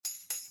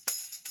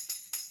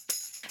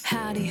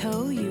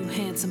Howdy-ho, you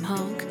handsome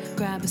hunk.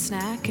 Grab a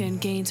snack and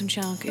gain some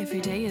chunk. If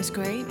your day is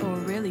great or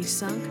really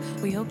sunk,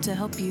 we hope to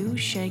help you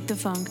shake the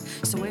funk.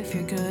 So if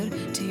you're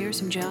good to hear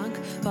some junk,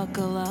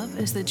 buckle up,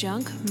 it's the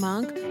Junk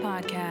Monk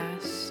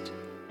Podcast.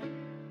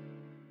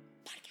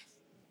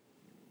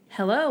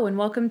 Hello and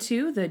welcome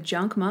to the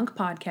Junk Monk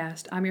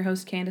Podcast. I'm your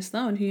host, Candace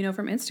Sloan, who you know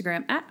from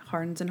Instagram at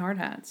Hardens and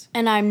Hardhats.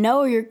 And I'm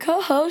Noah, your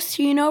co-host,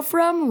 who you know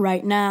from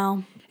Right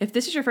Now. If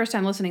this is your first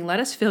time listening, let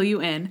us fill you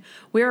in.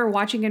 We are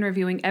watching and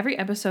reviewing every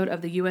episode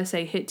of the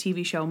USA hit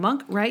TV show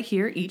Monk right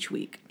here each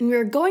week. And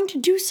we're going to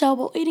do so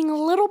while eating a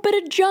little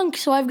bit of junk.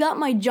 So I've got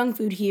my junk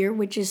food here,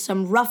 which is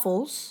some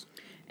Ruffles.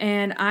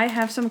 And I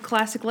have some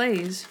classic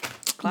Lay's.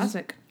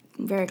 Classic.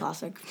 Very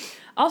classic.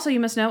 Also, you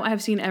must know I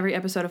have seen every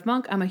episode of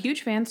Monk. I'm a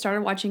huge fan,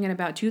 started watching in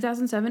about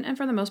 2007, and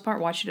for the most part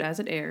watched it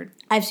as it aired.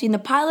 I've seen the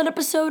pilot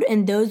episode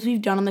and those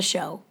we've done on the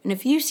show, and a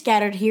few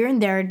scattered here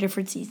and there in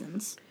different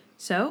seasons.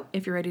 So,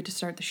 if you're ready to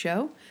start the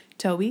show,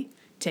 Toby,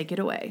 take it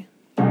away.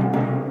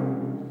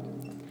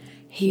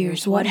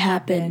 Here's what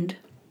happened.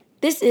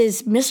 This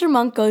is Mr.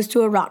 Monk Goes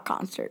to a Rock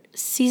Concert,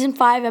 Season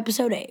 5,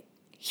 Episode 8.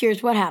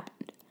 Here's what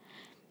happened.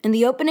 In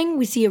the opening,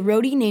 we see a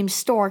roadie named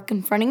Stork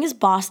confronting his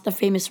boss, the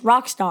famous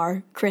rock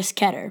star, Chris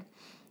Ketter.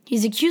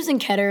 He's accusing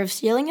Ketter of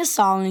stealing his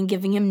song and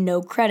giving him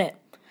no credit.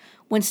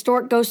 When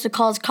Stork goes to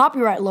call his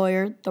copyright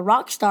lawyer, the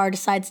rock star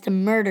decides to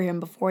murder him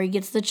before he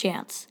gets the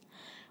chance.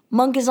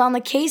 Monk is on the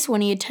case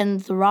when he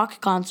attends the rock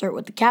concert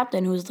with the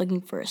captain who is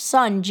looking for his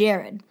son,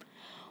 Jared.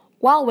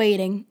 While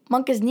waiting,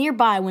 Monk is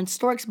nearby when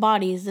Stork's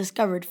body is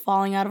discovered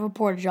falling out of a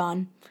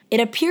porta-john. It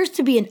appears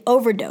to be an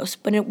overdose,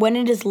 but when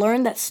it is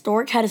learned that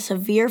Stork had a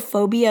severe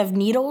phobia of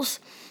needles,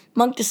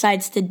 Monk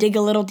decides to dig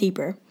a little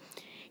deeper.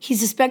 He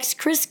suspects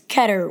Chris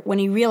Ketter when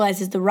he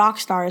realizes the rock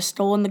star has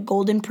stolen the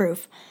golden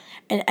proof,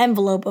 an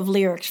envelope of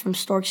lyrics from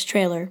Stork's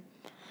trailer.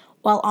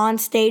 While on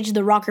stage,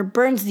 the rocker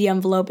burns the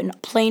envelope in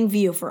plain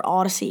view for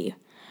all to see.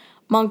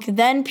 Monk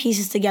then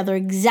pieces together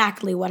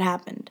exactly what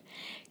happened.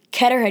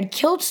 Ketter had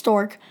killed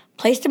Stork,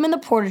 placed him in the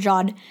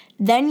porta-john,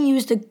 then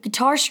used a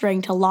guitar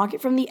string to lock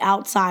it from the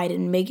outside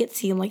and make it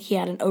seem like he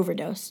had an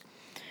overdose.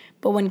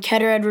 But when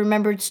Ketter had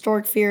remembered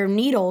Stork's fear of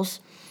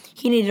needles,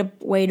 he needed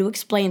a way to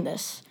explain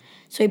this.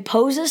 So he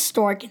posed as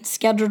Stork and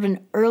scheduled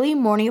an early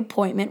morning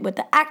appointment with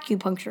the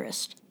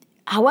acupuncturist.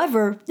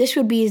 However, this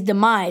would be his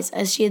demise,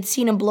 as she had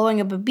seen him blowing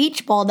up a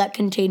beach ball that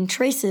contained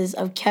traces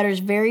of Ketter's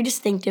very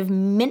distinctive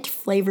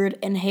mint-flavored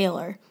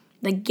inhaler.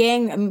 The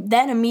gang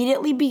then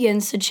immediately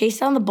begins to chase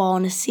down the ball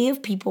in a sea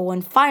of people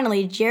when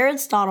finally Jared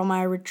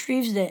Stottlemyre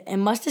retrieves it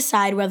and must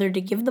decide whether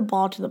to give the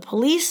ball to the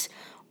police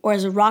or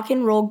as a rock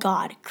and roll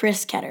god,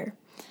 Chris Ketter.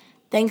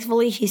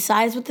 Thankfully, he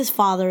sides with his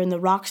father and the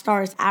rock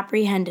star is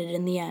apprehended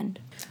in the end.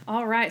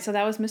 All right, so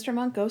that was Mr.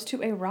 Monk Goes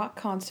to a Rock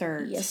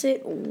Concert. Yes,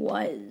 it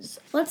was.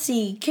 Let's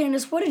see,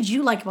 Candace, what did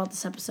you like about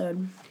this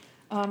episode?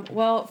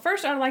 Well,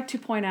 first I'd like to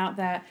point out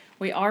that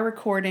we are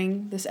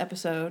recording this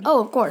episode.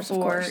 Oh, of course,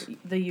 for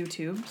the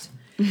YouTubes.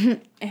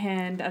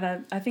 And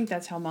I think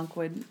that's how Monk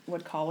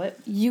would call it.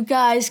 You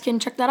guys can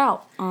check that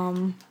out.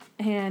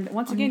 And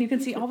once again, you can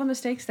see all the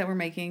mistakes that we're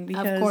making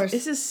because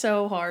this is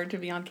so hard to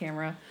be on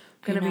camera.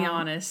 Gonna be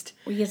honest.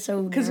 We get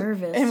so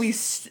nervous.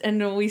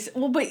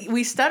 But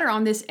we stutter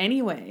on this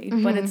anyway.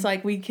 Mm-hmm. But it's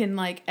like we can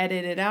like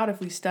edit it out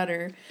if we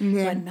stutter,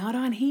 but not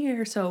on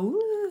here. So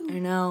woo. I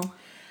know.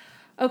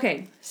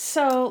 Okay,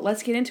 so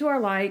let's get into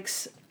our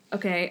likes.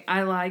 Okay,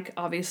 I like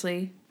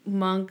obviously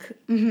Monk.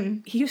 Mm-hmm.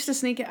 He used to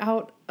sneak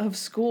out of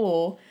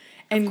school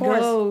and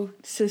go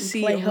to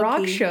see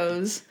rock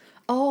shows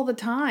all the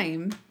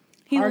time.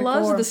 He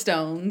loves the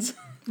Stones.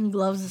 He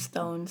loves the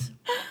Stones.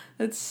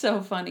 That's so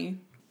funny.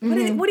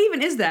 What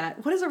even is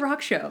that? What is a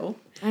rock show?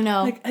 I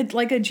know.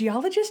 Like a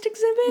geologist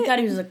exhibit? He thought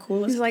he was the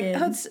coolest kid. He's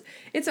like, oh,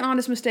 it's an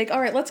honest mistake.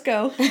 All right, let's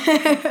go.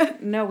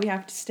 No, we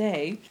have to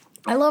stay.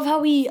 I love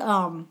how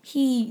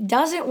he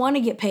doesn't want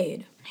to get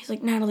paid. He's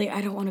like, Natalie,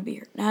 I don't want to be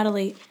here.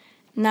 Natalie,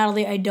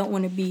 I don't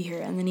want to be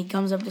here. And then he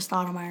comes up to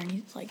Stottlemyre and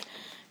he's like,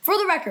 for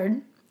the record,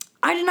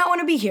 I did not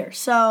want to be here.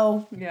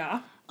 So,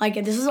 yeah. Like,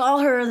 this is all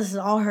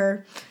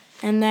her.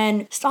 And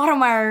then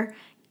Stottlemyre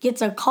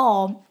gets a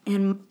call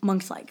and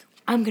Monk's like,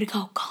 I'm going to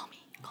go. Call me.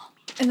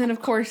 And then,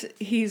 of course,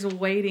 he's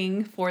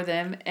waiting for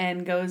them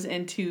and goes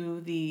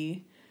into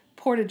the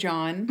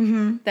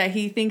porta-john that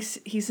he thinks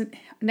he's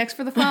next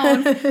for the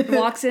phone,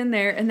 walks in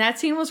there, and that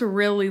scene was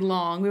really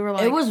long. We were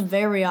like... It was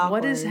very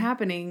awkward. What is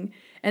happening?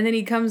 And then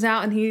he comes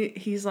out and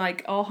he's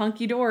like all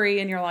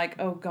hunky-dory, and you're like,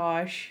 oh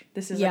gosh,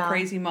 this is a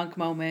crazy Monk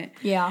moment.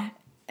 Yeah.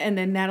 And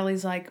then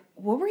Natalie's like,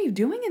 what were you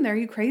doing in there? Are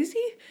you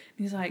crazy?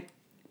 And he's like,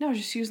 no, I was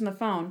just using the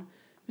phone.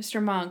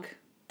 Mr. Monk...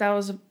 That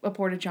was a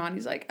porta-john.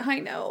 He's like, I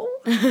know.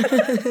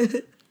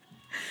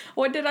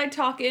 What did I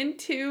talk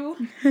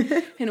into?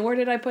 And where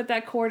did I put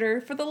that quarter?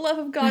 For the love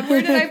of God,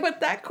 where did I put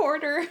that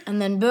quarter? And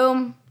then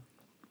boom,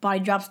 body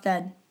drops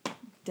dead.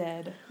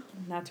 Dead.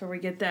 And that's where we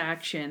get the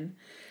action.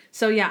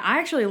 So yeah, I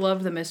actually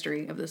loved the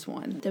mystery of this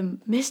one. The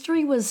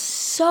mystery was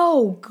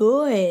so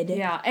good.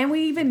 Yeah, and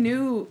we even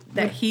knew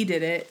that he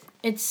did it.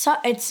 It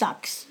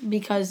sucks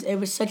because it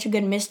was such a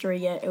good mystery,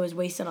 yet it was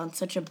wasted on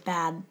such a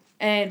bad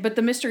but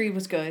the mystery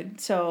was good.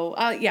 So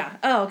yeah.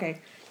 Oh, okay.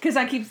 Because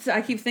I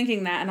keep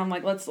thinking that, and I'm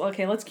like, let's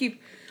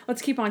keep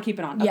on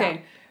keeping on.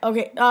 Okay. Yeah.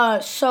 Okay.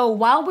 So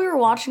while we were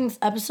watching this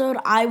episode,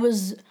 I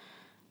was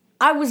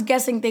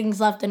guessing things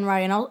left and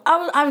right, and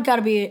I've got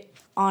to be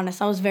honest.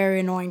 I was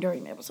very annoying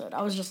during the episode.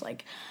 I was just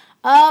like,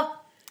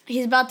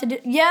 he's about to do.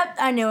 Yep,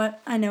 I knew it.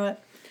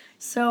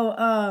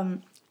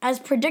 So as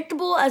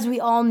predictable as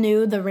we all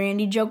knew the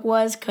Randy joke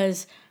was,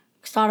 because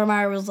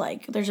Stottlemyre was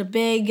like, there's a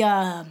big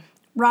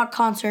rock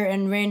concert,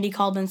 and Randy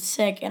called in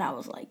sick, and I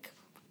was like,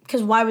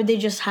 because why would they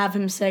just have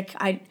him sick?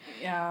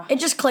 It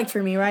just clicked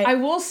for me, right? I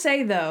will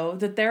say, though,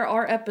 that there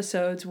are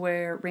episodes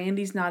where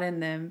Randy's not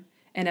in them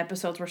and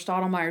episodes where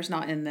Stottlemyre's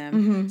not in them.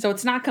 Mm-hmm. So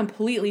it's not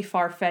completely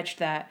far-fetched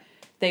that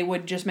they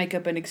would just make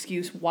up an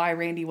excuse why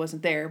Randy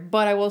wasn't there.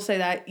 But I will say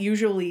that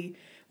usually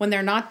when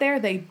they're not there,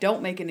 they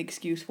don't make an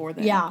excuse for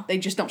them. Yeah. They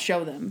just don't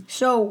show them.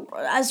 So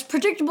as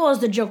predictable as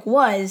the joke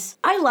was,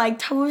 I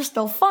liked how it was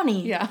still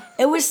funny. Yeah.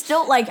 It was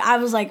still like, I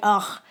was like,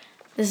 ugh.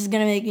 This is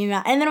going to make me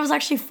mad. And then it was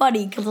actually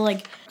funny because,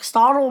 like,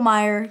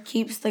 Stottlemyre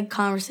keeps the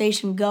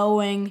conversation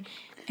going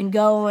and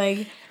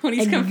going. When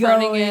he's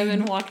confronting him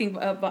and walking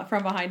up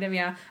from behind him,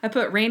 yeah. I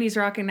put Randy's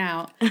rocking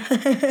out.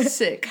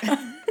 Sick.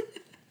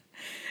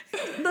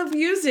 The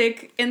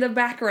music in the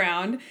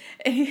background.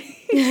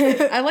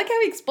 I like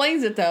how he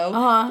explains it, though.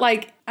 Uh-huh.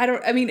 Like,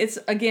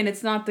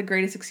 it's not the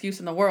greatest excuse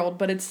in the world,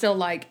 but it's still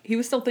like, he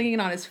was still thinking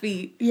on his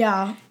feet.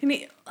 Yeah.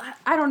 And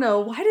I don't know,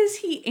 why does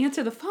he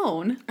answer the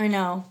phone? I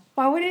know.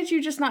 Why wouldn't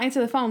you just not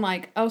answer the phone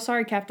like, oh,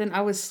 sorry, Captain,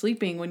 I was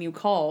sleeping when you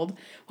called?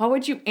 Why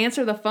would you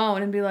answer the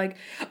phone and be like,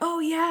 oh,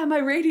 yeah, my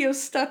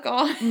radio's stuck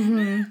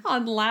on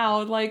on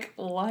loud? Like,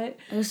 what?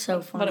 It was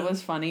so funny. But it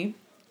was funny.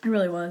 It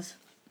really was.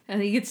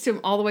 And he gets to him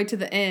all the way to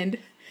the end.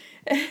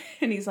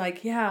 And he's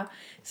like, yeah.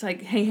 It's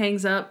like, he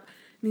hangs up.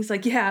 And he's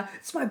like, yeah,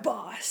 it's my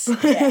boss.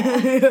 Yeah.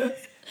 And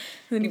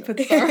then he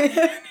puts the arm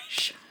and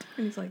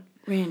he's like,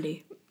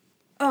 Randy.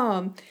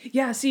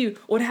 Yeah, see,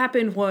 what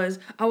happened was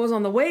I was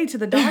on the way to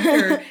the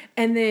doctor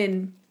and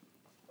then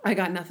I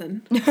got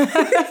nothing. Let's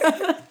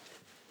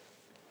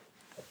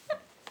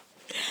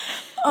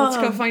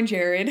go find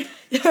Jared.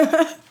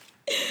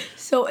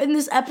 So in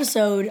this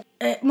episode,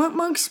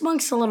 Monk's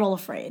a little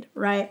afraid,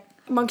 right?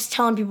 Monk's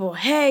telling people,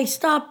 hey,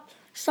 stop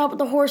with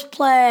the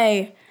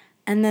horseplay.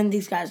 And then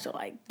these guys are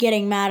like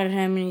getting mad at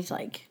him and he's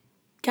like,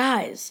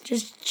 guys,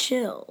 just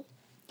chill.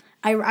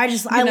 I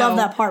love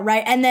that part,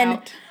 right? And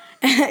then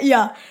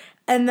yeah.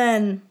 And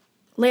then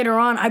later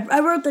on, I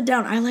wrote that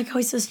down. I like how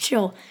he says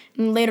chill.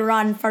 And later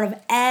on, in front of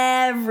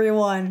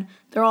everyone,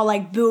 they're all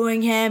like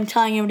booing him,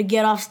 telling him to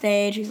get off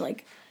stage. He's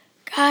like,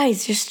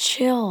 guys, just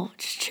chill.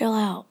 Just chill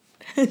out.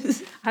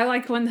 I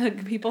like when the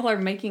people are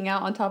making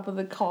out on top of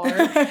the car.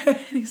 And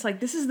he's like,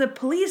 this is the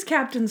police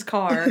captain's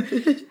car.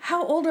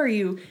 How old are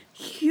you?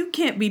 You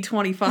can't be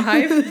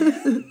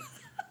 25.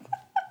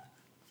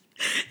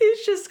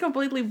 He's just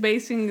completely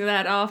basing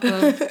that off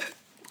of,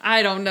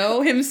 I don't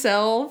know,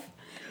 himself.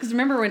 Because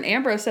remember when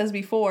Ambrose says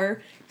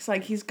before, it's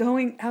like he's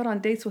going out on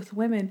dates with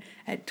women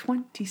at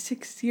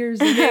 26 years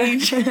of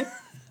age. That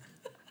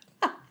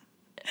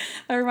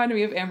reminded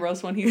me of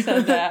Ambrose when he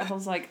said that. I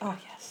was like, oh,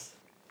 yes.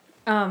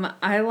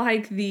 I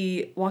like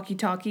the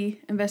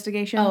walkie-talkie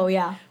investigation. Oh,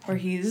 yeah. Where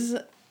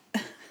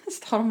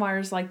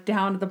Stottlemyre's like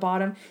down at the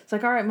bottom. It's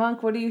like, all right,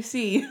 Monk, what do you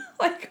see?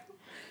 Like,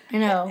 I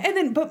know.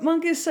 But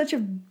Monk is such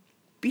a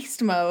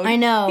beast mode. I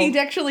know. He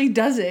actually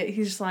does it.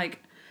 He's just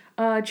like,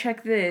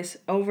 check this.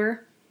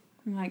 Over.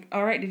 I'm like,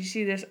 all right, did you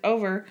see this?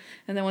 Over.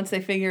 And then once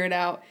they figure it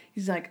out,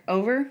 he's like,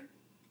 over?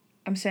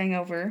 I'm saying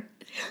over.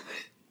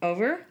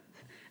 Over?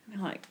 And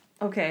I'm like,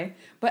 okay.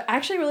 But I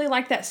actually really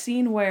like that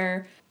scene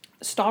where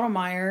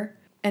Stottlemyre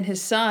and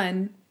his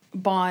son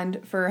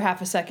bond for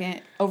half a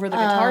second over the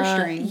guitar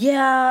string.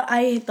 Yeah,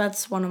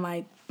 that's one of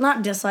my,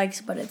 not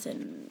dislikes, but it's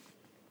in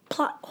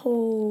plot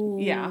hole.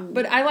 Yeah,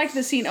 but I like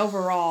the scene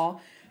overall,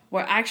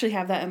 where I actually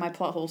have that in my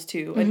plot holes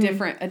too.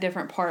 Mm-hmm. A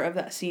different part of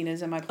that scene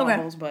is in my plot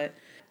holes, but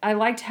I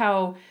liked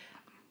how,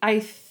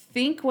 I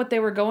think what they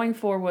were going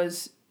for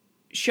was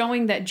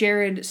showing that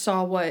Jared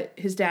saw what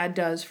his dad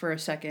does for a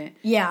second.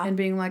 Yeah. And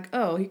being like,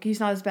 oh, he's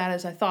not as bad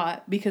as I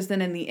thought. Because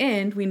then in the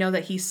end, we know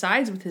that he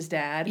sides with his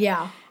dad.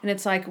 Yeah. And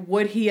it's like,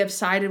 would he have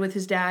sided with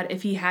his dad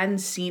if he hadn't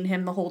seen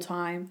him the whole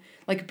time?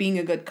 Like, being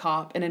a good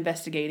cop and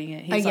investigating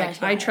it. He's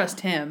I trust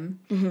him.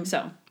 Mm-hmm.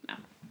 So, no.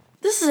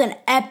 This is an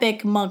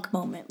epic Monk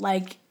moment.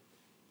 Like,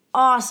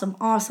 awesome,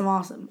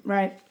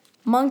 right?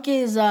 Monk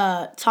is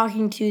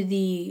talking to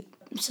the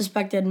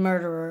suspected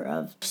murderer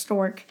of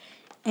Stork,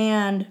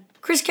 and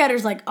Chris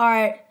Ketter's like, all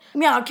right,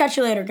 yeah, I'll catch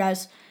you later,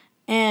 guys.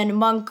 And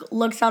Monk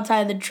looks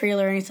outside the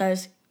trailer and he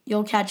says,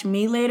 you'll catch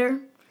me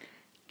later?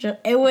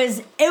 It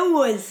was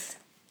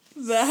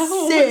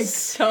sick.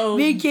 So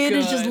me and Kid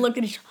is just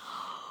looking at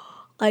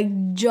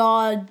like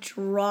jaw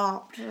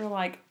dropped. We're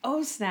like,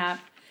 oh snap.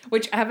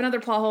 Which I have another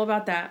plot hole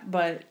about that,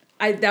 but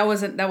that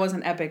was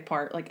an epic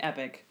part, like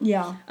epic.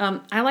 Yeah.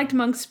 I liked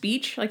Monk's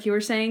speech, like you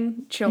were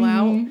saying, chill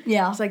out.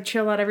 Yeah. It's like,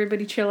 chill out,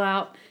 everybody, chill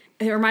out.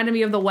 it reminded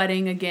me of the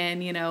wedding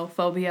again,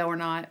 phobia or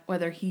not,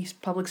 whether he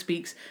public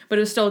speaks, but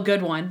it was still a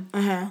good one.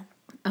 I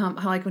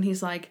like when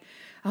he's like,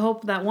 I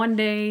hope that one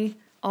day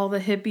all the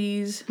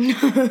hippies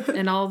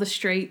and all the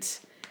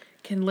straights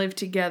can live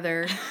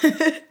together,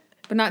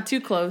 but not too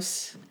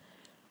close.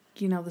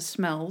 The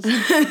smells.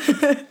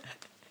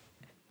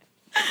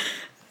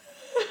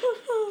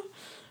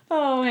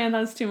 Oh man,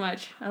 that's too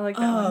much. I like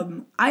that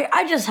one.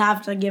 I just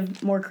have to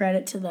give more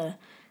credit to the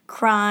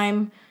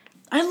crime.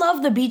 I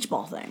love the beach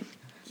ball thing.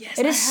 Yes,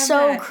 it is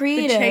so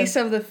creative.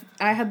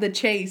 I had the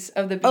chase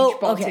of the beach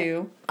ball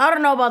too. I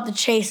don't know about the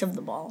chase of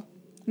the ball.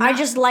 No. I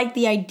just like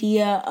the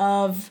idea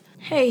of,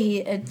 hey,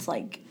 it's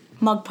like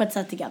Mug puts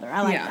that together.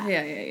 I like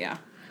that. Yeah.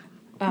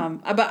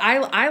 But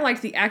I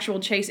like the actual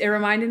chase. It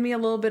reminded me a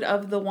little bit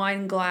of the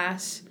wine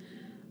glass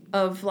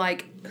of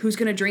like who's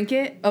gonna drink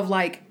it, of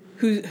like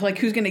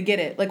who's gonna get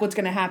it, like what's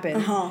gonna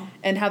happen,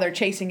 and how they're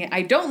chasing it.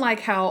 I don't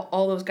like how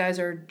all those guys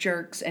are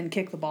jerks and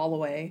kick the ball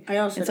away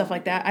and stuff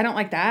like that. I don't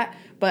like that,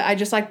 but I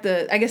just like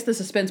the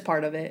suspense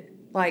part of it.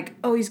 Like,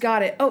 oh, he's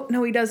got it. Oh,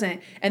 no, he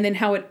doesn't. And then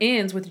how it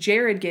ends with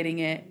Jared getting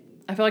it.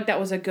 I feel like that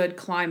was a good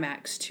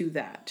climax to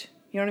that.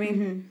 You know what I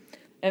mean?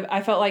 Mm-hmm.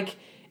 I felt like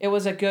it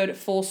was a good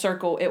full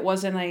circle. It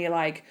wasn't a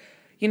like,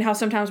 how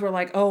sometimes we're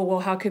like, oh, well,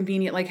 how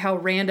convenient, like how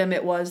random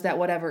it was that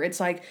whatever. It's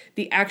like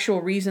the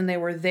actual reason they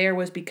were there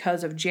was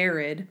because of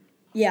Jared.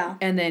 Yeah.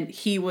 And then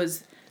he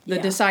was the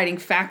deciding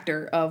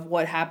factor of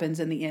what happens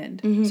in the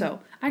end. Mm-hmm.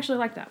 So I actually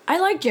like that. I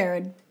like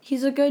Jared.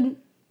 He's a good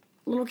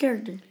little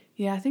character.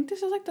 Yeah, I think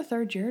this is like the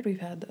third Jared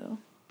we've had, though.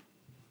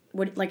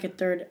 What, like a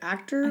third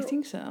actor? I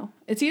think so.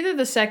 It's either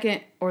the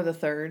second or the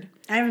third.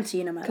 I haven't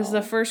seen him at all. Because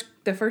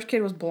the first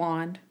kid was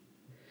blonde.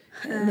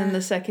 And then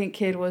the second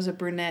kid was a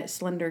brunette,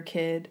 slender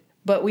kid.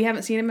 But we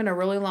haven't seen him in a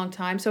really long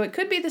time. So it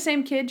could be the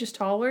same kid, just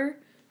taller.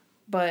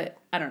 But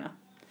I don't know.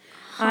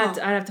 I'd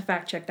have to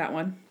fact check that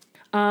one.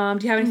 Do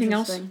you have anything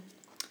else?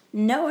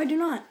 No, I do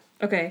not.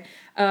 Okay.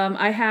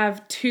 I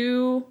have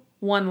 2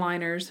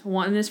 one-liners.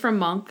 One is from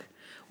Monk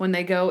when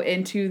they go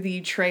into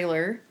the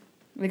trailer.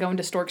 They go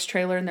into Stork's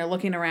trailer and they're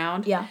looking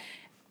around. Yeah.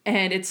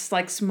 And it's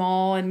like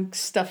small and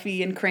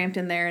stuffy and cramped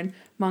in there. And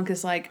Monk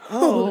is like,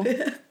 oh,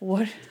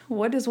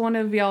 what does one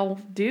of y'all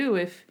do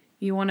if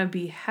you want to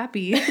be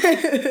happy?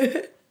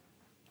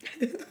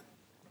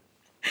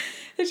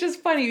 It's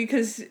just funny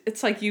because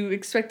it's like you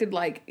expected,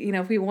 like,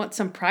 if we want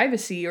some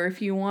privacy or if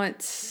you want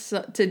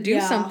to do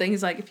something,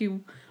 he's like, if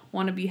you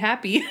want to be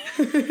happy.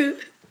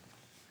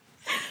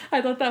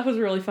 I thought that was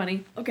really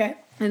funny. Okay.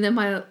 And then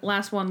my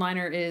last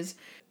one-liner is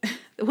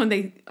when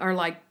they are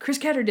like, Chris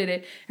Ketter did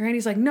it. And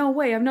Randy's like, no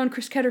way, I've known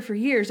Chris Ketter for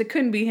years. It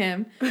couldn't be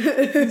him.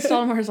 And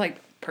Stottlemeier's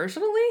like,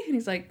 personally? And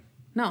he's like,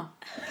 no.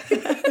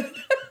 Like,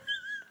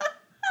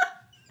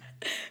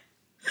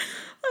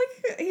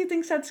 he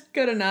thinks that's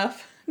good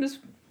enough. Just,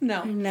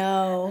 no.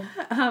 No.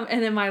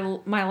 And then my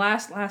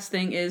last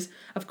thing is,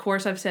 of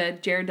course, I've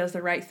said Jared does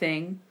the right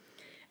thing.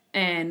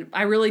 And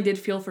I really did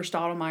feel for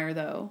Stottlemaier,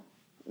 though,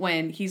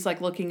 when he's, like,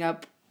 looking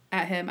up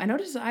at him. I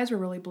noticed his eyes were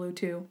really blue,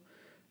 too.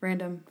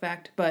 Random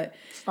fact, but...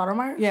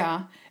 Stottlemaier?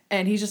 Yeah.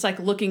 And he's just, like,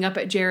 looking up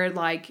at Jared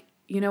like,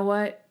 you know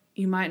what?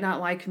 You might not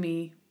like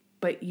me,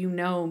 but you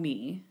know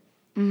me.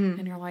 Mm-hmm.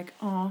 And you're like,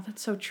 oh,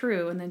 that's so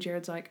true. And then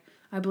Jared's like,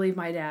 I believe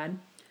my dad.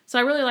 So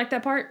I really like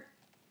that part.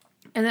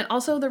 And then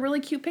also the really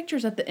cute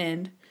pictures at the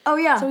end. Oh,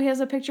 yeah. So he has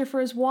a picture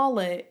for his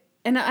wallet.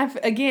 And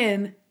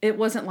again, it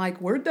wasn't like,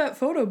 where'd that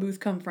photo booth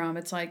come from?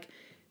 It's like,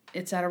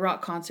 it's at a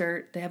rock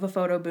concert. They have a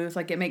photo booth.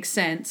 Like, it makes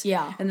sense.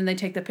 Yeah. And then they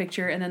take the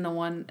picture, and then the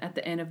one at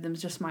the end of them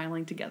is just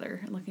smiling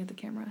together and looking at the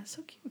camera. It's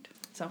so cute.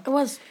 So it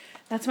was.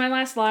 That's my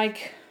last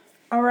like.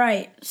 All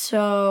right.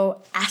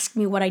 So ask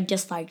me what I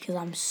disliked because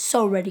I'm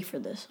so ready for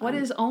this. What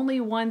is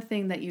only one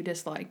thing that you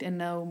disliked and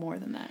no more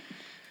than that?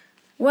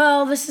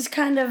 Well, this is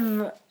kind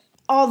of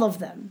all of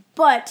them.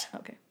 But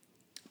okay.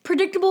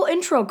 Predictable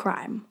intro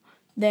crime.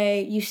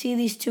 You see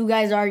these 2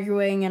 guys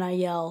arguing, and I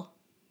yell,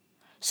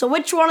 so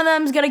which one of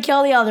them is going to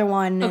kill the other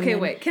one? Okay,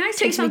 wait. Can I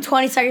say something? Takes me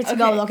 20 seconds to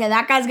go. Okay,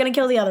 that guy's going to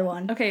kill the other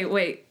one. Okay,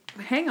 wait.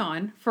 Hang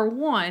on. For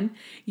one,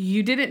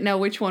 you didn't know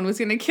which one was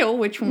going to kill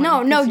which one.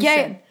 No,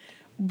 yeah.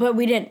 But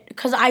we didn't.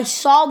 Because I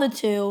saw the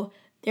 2.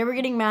 They were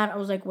getting mad. I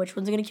was like, which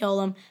one's going to kill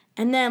them?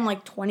 And then,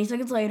 like, 20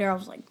 seconds later, I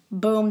was like,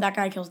 boom, that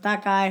guy kills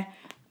that guy.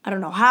 I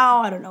don't know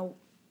how. I don't know.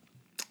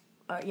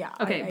 Yeah.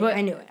 Okay, but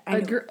I knew it.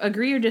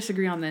 Agree or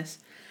disagree on this.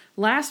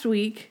 Last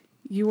week,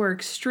 you were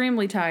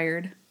extremely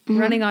tired,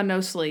 running on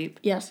no sleep.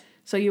 Yes.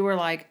 So you were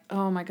like,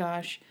 oh my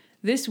gosh.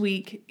 This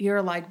week,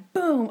 you're like,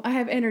 boom, I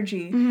have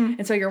energy. Mm-hmm.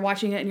 And so you're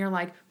watching it and you're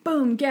like,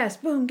 boom, guess,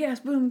 boom, guess,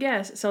 boom,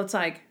 guess. So it's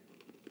like,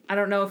 I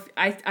don't know if,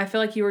 I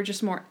feel like you were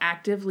just more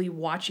actively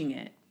watching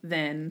it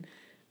than,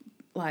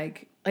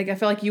 like I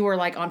feel like you were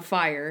like on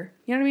fire.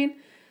 You know what I mean?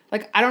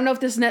 Like, I don't know if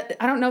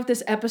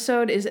this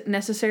episode is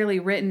necessarily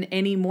written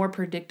any more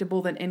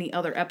predictable than any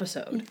other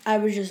episode. I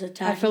was just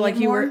attacking. I feel like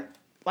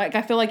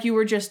I feel like you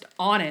were just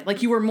on it.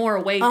 Like, you were more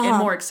awake and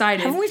more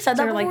excited. Haven't we said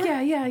that before?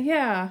 Like,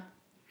 yeah.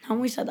 Haven't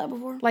we said that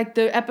before? Like,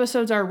 the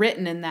episodes are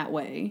written in that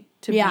way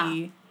to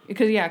be...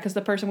 Because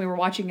the person we were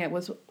watching it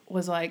was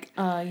like,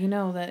 you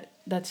know that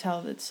that's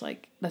how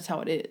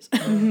it is.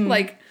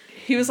 Like,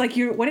 he was like,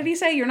 what did he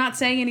say? You're not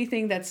saying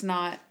anything that's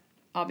not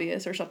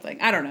obvious or something.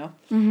 I don't know.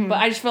 But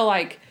I just feel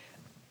like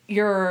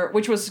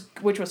which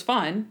was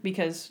fun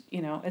because,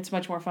 it's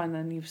much more fun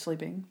than you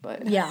sleeping.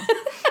 But yeah.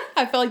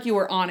 I felt like you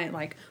were on it,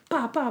 like,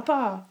 pa, pa,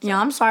 pa. Yeah,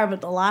 I'm sorry,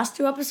 but the last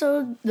 2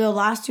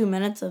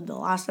 minutes of the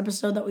last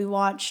episode that we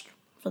watched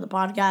for the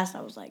podcast,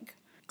 I was like,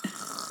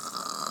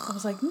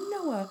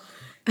 Noah.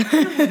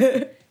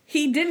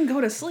 He didn't go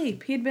to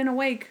sleep. He'd been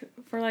awake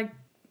for like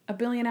 1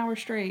 billion hours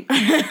straight.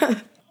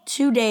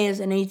 2 days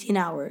and 18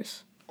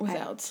 hours.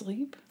 Without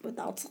sleep?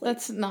 Without sleep.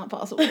 That's not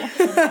possible.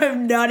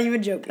 I'm not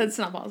even joking. That's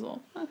not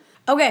possible.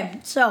 Okay,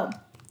 so,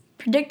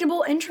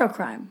 predictable intro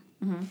crime.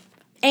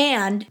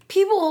 And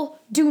people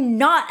do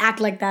not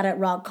act like that at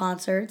rock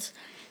concerts.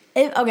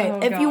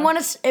 If you want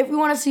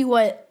to see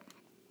what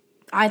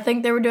I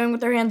think they were doing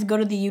with their hands, go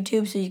to the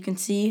YouTube so you can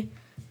see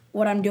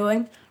what I'm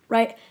doing,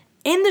 right?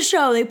 In the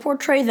show, they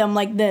portray them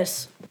like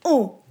this.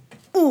 Oh,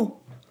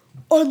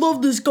 I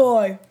love this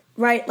guy.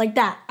 Right? Like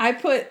that. I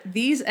put,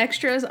 these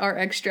extras are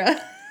extra.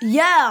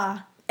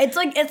 Yeah. It's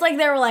like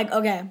they were like,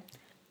 okay,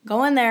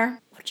 go in there.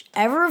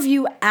 Whichever of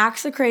you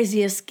acts the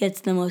craziest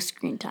gets the most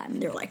screen time.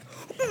 They were like,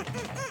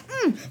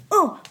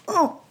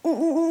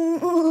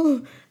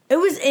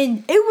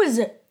 It was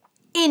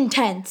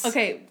intense.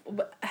 Okay,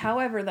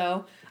 however,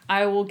 though,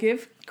 I will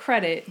give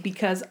credit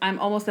because I'm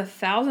almost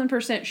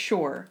 1,000%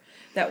 sure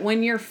that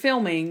when you're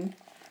filming,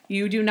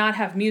 you do not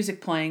have music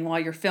playing while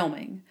you're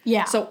filming.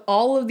 Yeah. So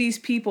all of these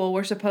people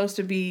were supposed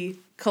to be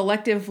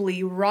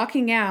collectively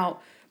rocking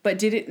out, but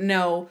didn't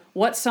know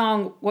what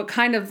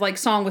kind of like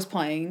song was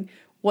playing,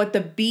 what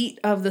the beat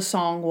of the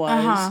song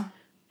was,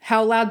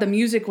 how loud the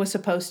music was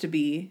supposed to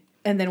be,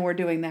 and then we're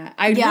doing that.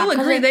 I will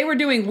agree they were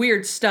doing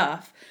weird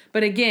stuff.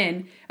 But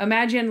again,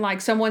 imagine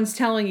like someone's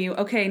telling you,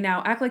 okay,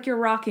 now act like you're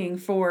rocking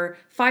for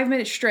 5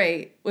 minutes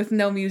straight with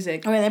no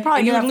music. Okay, they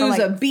probably you do would that lose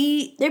for a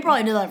beat. They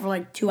probably did that for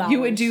like 2 hours.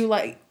 You would do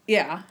like,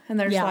 yeah. And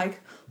they're just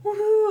like,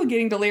 woohoo,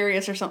 getting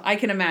delirious or something. I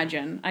can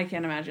imagine.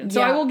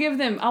 So I will give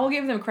them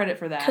credit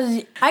for that.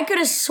 Because I could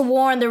have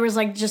sworn there was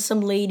like just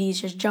some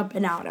ladies just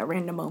jumping out at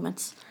random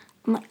moments.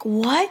 I'm like,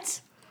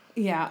 what?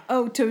 Yeah.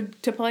 Oh, to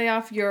play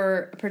off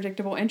your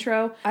predictable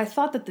intro, I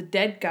thought that the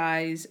dead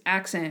guy's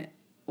accent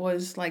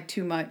was like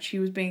too much. He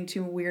was being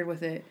too weird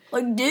with it.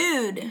 Like,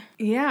 dude.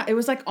 Yeah, it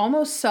was like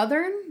almost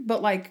southern,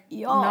 but like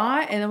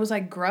not, and it was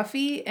like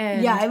gruffy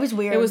and yeah, it was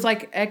weird. It was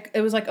like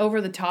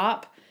over the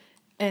top,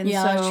 and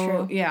yeah, so that's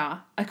true. Yeah,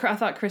 I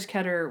thought Chris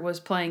Ketter was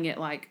playing it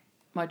like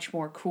much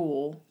more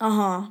cool.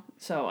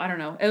 So I don't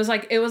know. It was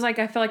like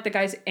I felt like the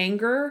guy's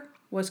anger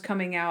was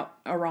coming out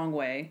a wrong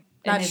way.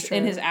 That's true.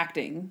 In his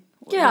acting.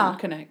 Yeah.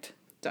 Connect.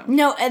 So.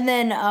 No, and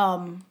then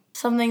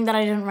something that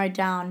I didn't write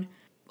down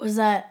was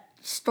that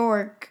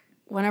Stork,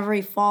 whenever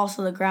he falls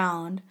to the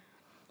ground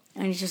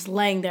and he's just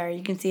laying there,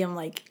 you can see him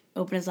like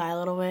open his eye a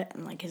little bit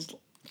and like his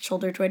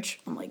shoulder twitch.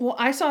 I'm like, well,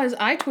 I saw his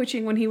eye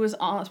twitching when he was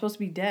supposed to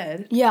be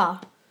dead. Yeah.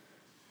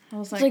 I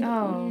was like, they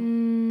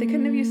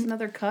couldn't have used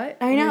another cut.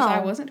 I know. His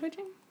eye wasn't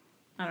twitching.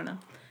 I don't know.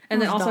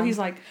 And then also dumb. He's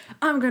like,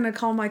 I'm gonna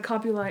call my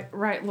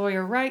copyright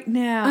lawyer right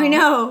now. I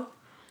know,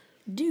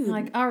 dude. I'm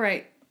like, all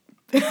right.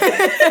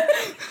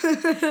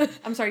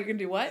 I'm sorry, you're gonna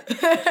do what?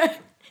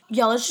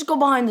 Yeah, let's just go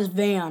behind this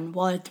van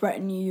while I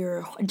threaten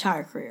your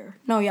entire career.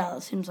 No, yeah,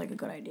 that seems like a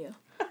good idea.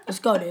 Let's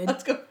go, dude.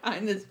 Let's go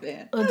behind this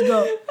van. Let's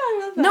go. I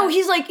love that. No,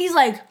 he's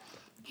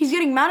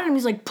getting mad at him.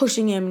 He's like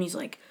pushing him, and he's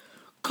like,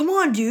 "Come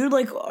on, dude!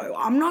 Like,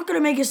 I'm not gonna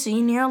make a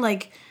scene here."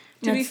 Like,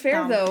 to be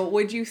fair, though,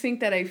 would you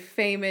think that a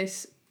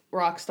famous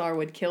rock star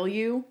would kill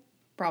you?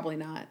 Probably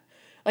not.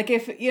 Like,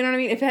 if you know what I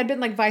mean. If it had been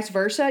like vice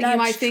versa, you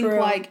might think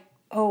like,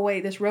 "Oh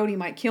wait, this roadie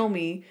might kill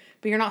me,"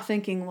 but you're not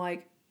thinking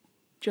like,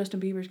 Justin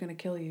Bieber's gonna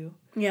kill you.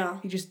 Yeah.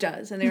 He just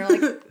does. And they're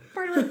like,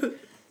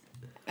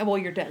 and well,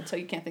 you're dead, so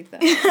you can't think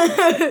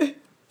that.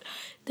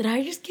 Did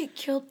I just get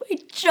killed by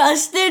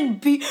Justin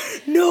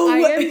Bieber? No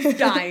I way. am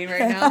dying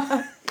right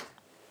now.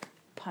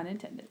 Pun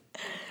intended.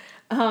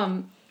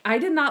 I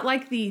did not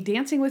like the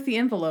dancing with the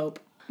envelope.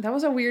 That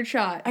was a weird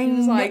shot.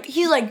 He's like,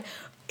 ew,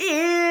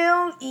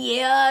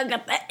 yeah, I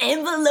got the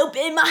envelope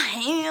in my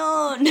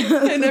hand.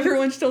 And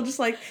everyone's still just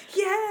like,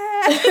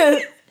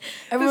 yeah.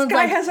 This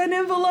guy has an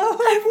envelope.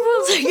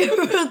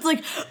 Everyone's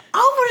like, I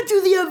want to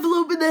do the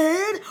envelope in the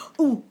head.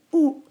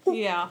 Ooh.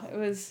 Yeah, it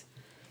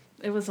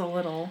was a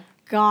little.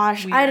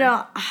 Gosh, weird. I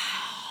don't.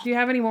 Do you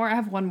have any more? I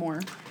have one more.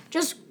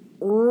 Just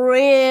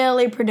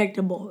really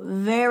predictable,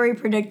 very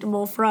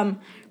predictable.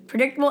 From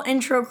predictable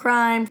intro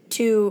crime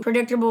to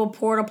predictable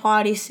porta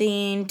potty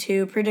scene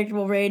to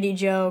predictable radio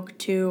joke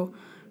to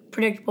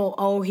predictable.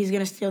 Oh, he's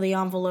gonna steal the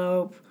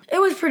envelope. It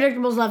was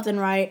predictables left and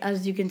right,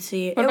 as you can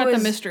see. What about the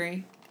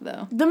mystery?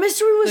 Though the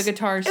mystery was the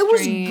guitar string, it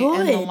was good.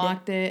 And the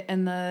locked it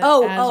and the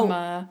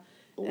asthma.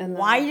 And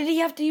why did he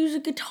have to use a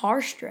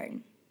guitar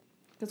string?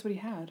 That's what he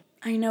had.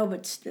 I know,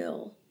 but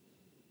still.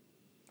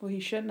 Well, he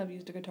shouldn't have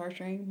used a guitar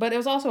string, but it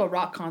was also a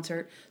rock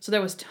concert, so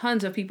there was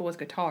tons of people with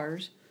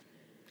guitars.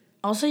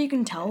 Also, you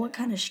can tell what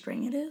kind of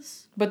string it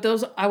is. But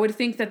those, I would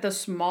think that the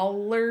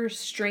smaller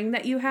string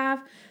that you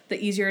have,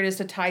 the easier it is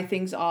to tie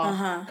things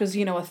off. Because,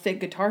 a thick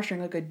guitar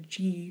string, like a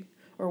G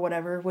or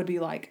whatever, would be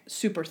like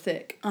super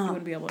thick. You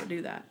wouldn't be able to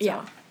do that. So.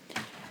 Yeah.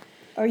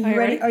 Are you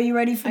ready? Are you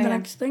ready for the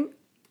next thing?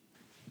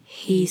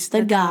 He's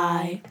the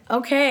guy.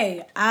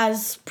 Okay,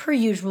 as per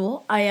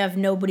usual, I have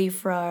nobody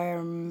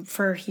for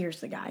Here's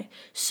the Guy.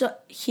 So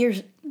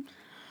He's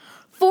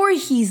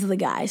the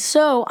Guy.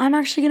 So I'm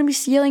actually gonna be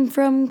stealing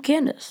from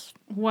Candace.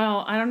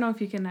 Well, I don't know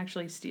if you can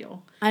actually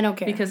steal. I don't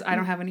care. Because I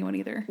don't have anyone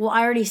either. Well,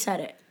 I already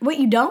said it. Wait,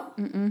 you don't?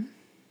 Mm-mm.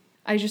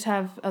 I just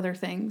have other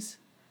things.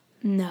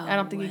 No. I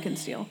don't think you can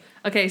steal.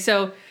 Okay,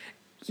 so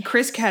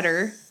Chris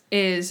Ketter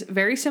is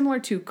very similar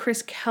to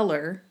Chris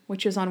Keller,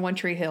 which is on One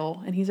Tree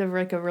Hill, and he's a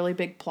really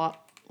big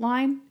plot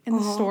line in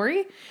the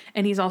story,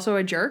 and he's also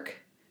a jerk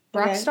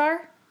rock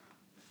star.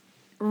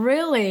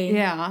 Really?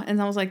 Yeah,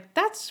 and I was like,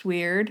 that's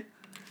weird.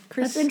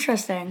 That's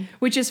interesting.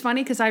 Which is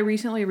funny because I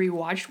recently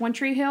rewatched One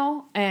Tree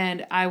Hill,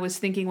 and I was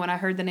thinking when I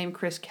heard the name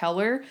Chris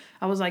Keller,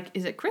 I was like,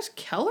 is it Chris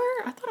Keller?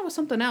 I thought it was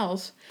something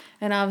else.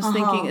 And I was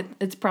thinking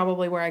it's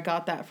probably where I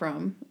got that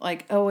from.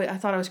 Like, I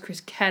thought it was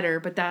Chris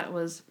Ketter, but that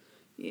was,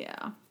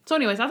 yeah. So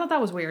anyways, I thought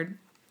that was weird.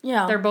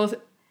 Yeah. They're both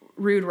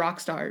rude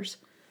rock stars.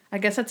 I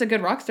guess that's a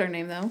good rock star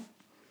name, though.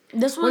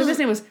 What if his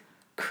name was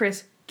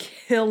Chris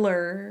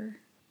Killer?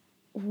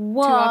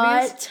 What? Too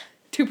obvious?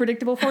 Too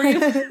predictable for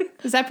you?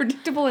 Is that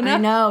predictable enough?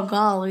 I know,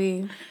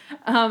 golly.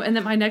 And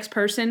then my next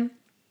person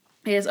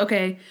is,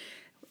 okay,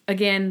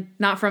 again,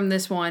 not from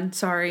this one.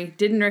 Sorry.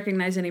 Didn't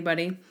recognize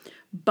anybody.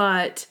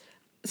 But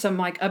some,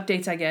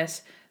 updates, I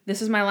guess.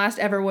 This is my last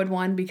Everwood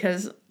one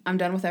because I'm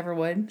done with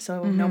Everwood.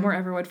 So no more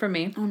Everwood from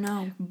me. Oh,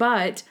 no.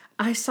 But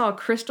I saw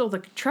Crystal, the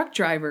truck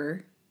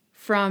driver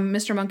from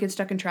Mr. Monk Gets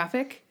Stuck in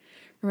Traffic.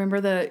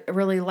 Remember the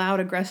really loud,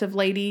 aggressive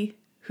lady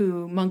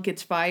who Monk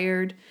gets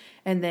fired?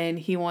 And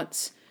then she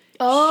wants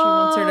her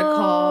to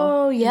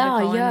call. Oh,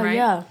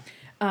 yeah.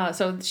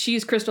 So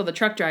she's Crystal, the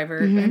truck driver,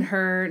 and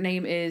her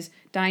name is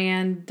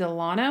Diane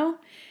Delano.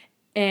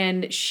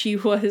 And she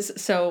was,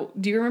 so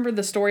do you remember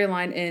the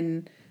storyline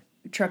in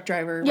Truck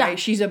Driver? Yeah. Right?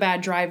 She's a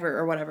bad driver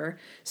or whatever.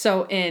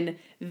 So in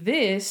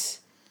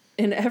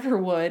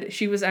Everwood,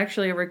 she was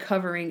actually a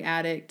recovering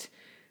addict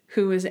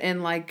who was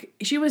in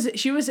she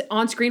was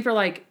on screen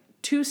for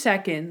 2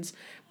 seconds,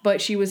 but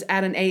she was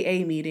at an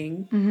AA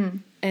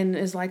meeting and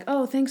is like,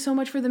 oh, thanks so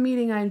much for the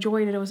meeting. I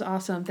enjoyed it. It was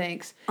awesome.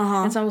 Thanks.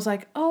 And so I was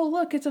like, oh,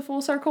 look, it's a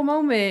full circle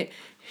moment.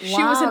 Wow.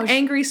 She was an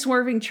angry,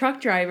 swerving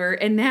truck driver,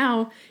 and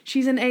now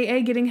she's in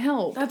AA getting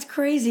help. That's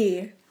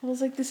crazy. I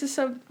was like, this is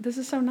so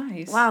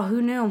nice. Wow,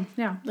 who knew?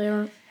 Yeah.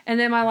 They're And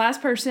then my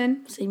last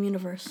person. Same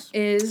universe.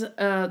 Is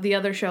the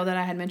other show that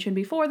I had mentioned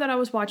before that I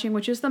was watching,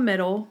 which is The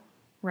Middle.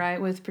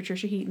 Right, with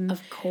Patricia Heaton.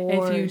 Of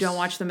course. If you don't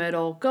watch The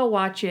Middle, go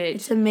watch it.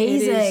 It's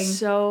amazing. It is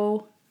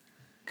so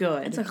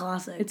good. It's a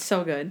classic. It's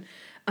so good.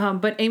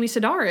 But Amy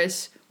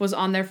Sedaris was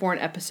on there for an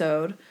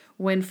episode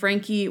when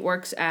Frankie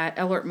works at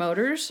Elert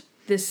Motors.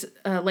 This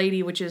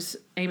lady, which is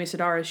Amy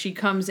Sedaris, she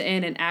comes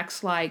in and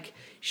acts like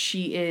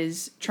she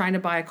is trying to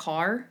buy a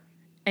car,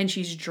 and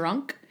she's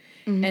drunk.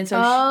 And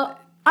so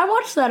I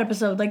watched that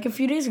episode a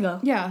few days ago.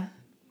 Yeah.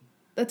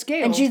 That's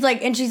Gail. And she's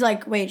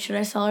like, wait, should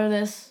I sell her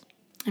this?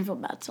 I feel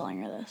bad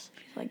selling her this.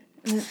 She's like,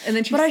 and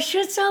then but I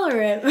should sell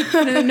her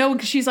it. No,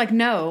 she's like,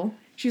 no.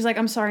 She's like,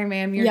 I'm sorry,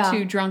 ma'am. You're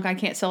too drunk. I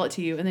can't sell it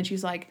to you. And then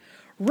she's like,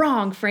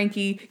 wrong,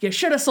 Frankie. You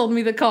should have sold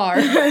me the car.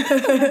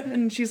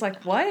 And she's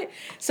like, what?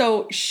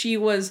 So she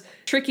was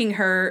tricking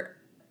her.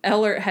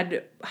 Eller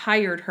had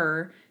hired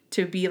her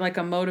to be a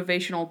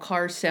motivational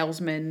car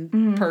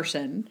salesman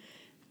person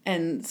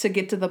and to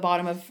get to the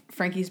bottom of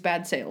Frankie's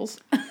bad sales.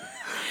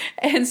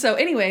 And so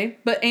anyway,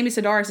 but Amy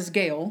Sedaris is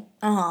Gail,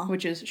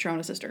 which is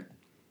Sharona's sister.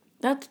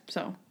 That's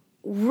so.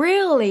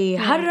 Really? Yeah.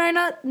 How did I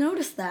not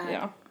notice that?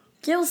 Yeah.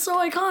 Gail's so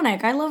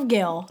iconic. I love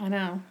Gail. I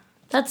know.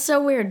 That's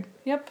so weird.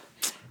 Yep.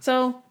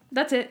 So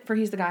that's it for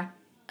He's the Guy.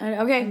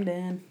 Okay. I'm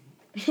done.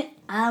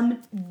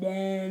 I'm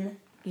done.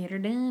 Get her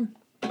done.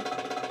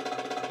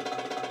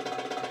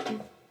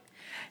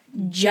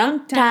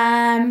 Junk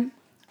time.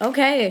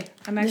 Okay.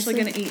 I'm actually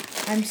going to eat.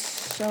 I'm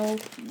so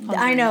hungry.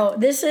 I know.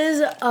 This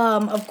is,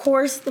 of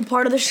course, the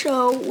part of the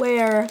show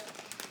where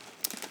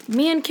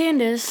me and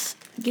Candace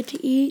get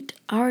to eat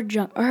our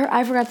junk.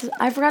 I forgot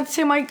to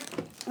say my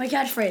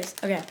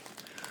catchphrase. Okay.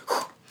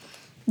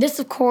 This,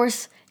 of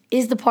course,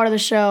 is the part of the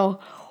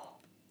show.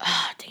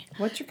 Dang.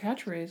 What's your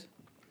catchphrase?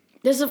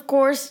 This, of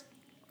course,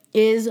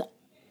 is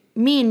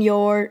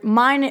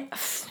mine.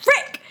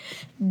 Frick!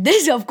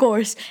 This, of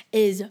course,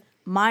 is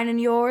mine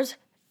and yours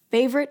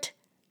favorite.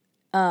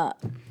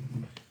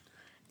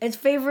 Its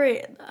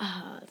favorite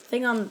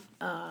thing on.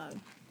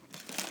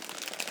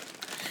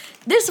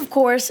 This, of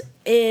course,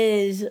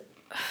 is.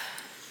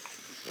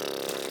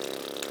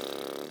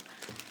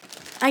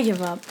 I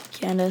give up,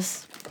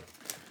 Candace.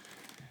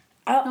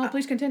 No,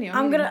 please continue.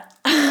 I'm gonna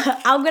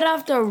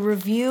have to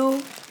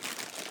review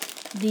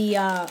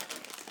the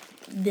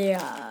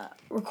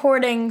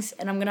recordings,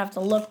 and I'm gonna have to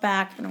look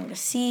back, and I'm gonna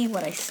see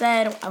what I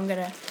said. I'm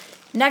gonna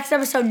Next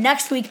episode,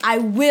 next week, I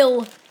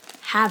will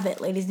have it,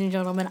 ladies and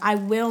gentlemen. I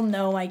will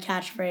know my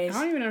catchphrase. I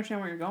don't even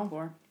understand what you're going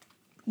for.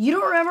 You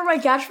don't remember my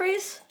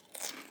catchphrase?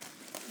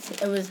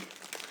 It was,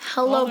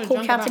 hello,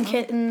 cool cats and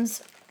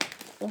kittens.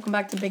 Welcome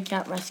back to Big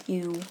Cat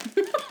Rescue.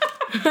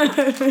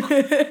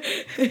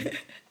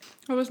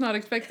 I was not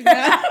expecting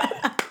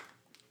that.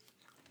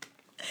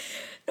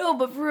 No,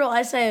 but for real,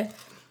 I say,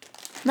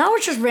 now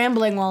we're just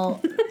rambling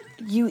while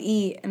you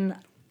eat, and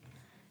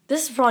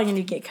this is probably going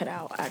to get cut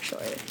out,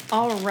 actually.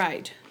 All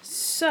right.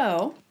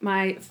 So,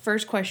 my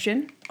first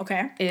question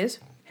is,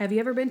 have you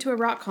ever been to a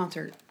rock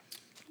concert?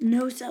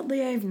 No,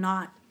 sadly, I have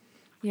not.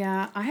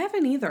 Yeah, I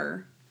haven't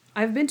either.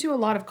 I've been to a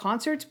lot of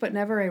concerts, but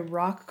never a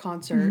rock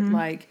concert.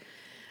 Like,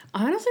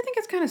 I honestly think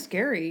it's kind of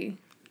scary.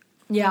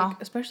 Yeah. Like,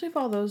 especially if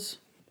all those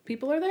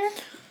people are there.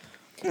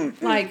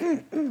 Like,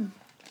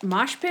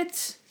 mosh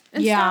pits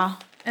and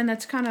stuff. And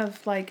that's kind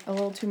of, like, a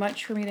little too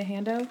much for me to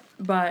handle.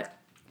 But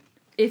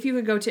if you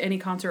could go to any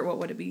concert, what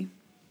would it be?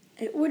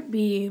 It would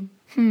be,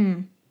 it's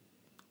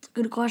a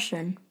good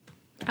question.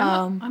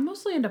 I'm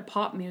mostly into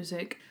pop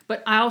music,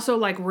 but I also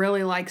like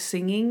really like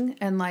singing,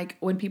 and like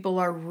when people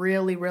are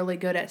really, really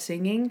good at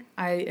singing,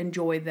 I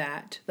enjoy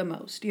that the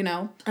most, you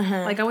know?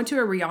 Like I went to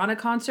a Rihanna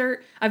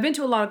concert. I've been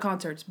to a lot of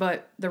concerts,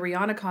 but the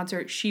Rihanna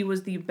concert, she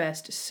was the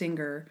best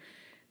singer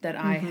that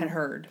I had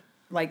heard.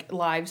 Like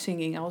live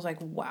singing, I was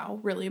like, wow,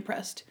 really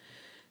impressed.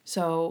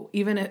 So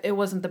even if it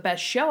wasn't the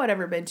best show I'd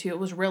ever been to, it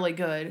was really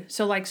good.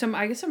 So like some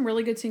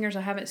really good singers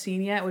I haven't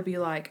seen yet would be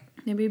like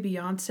maybe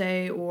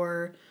Beyonce,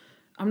 or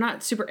I'm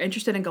not super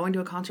interested in going to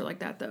a concert like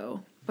that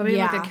though. But maybe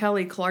like a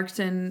Kelly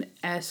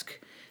Clarkson-esque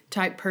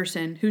type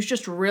person who's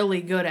just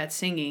really good at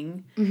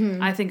singing.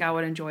 I think I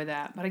would enjoy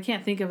that. But I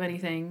can't think of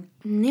anything.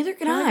 Neither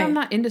can I. Like I'm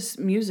not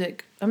into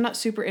music. I'm not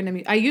super into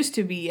music. I used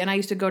to be, and I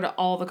used to go to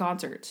all the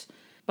concerts.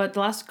 But the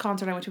last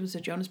concert I went to was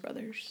the Jonas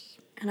Brothers.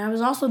 And I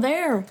was also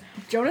there.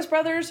 Jonas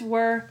Brothers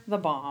were the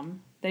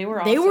bomb. They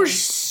were awesome. They were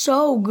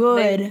so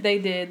good. They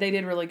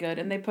did really good,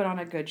 and they put on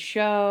a good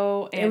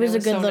show. And it was a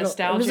good little.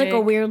 Nostalgic. It was like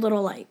a weird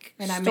little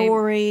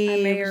story.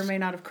 I may or may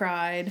not have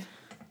cried.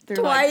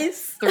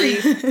 Twice.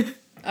 Like 3.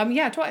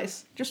 Yeah,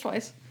 twice. Just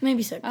twice.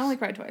 Maybe 6. I only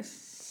cried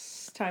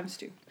twice. Times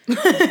 2.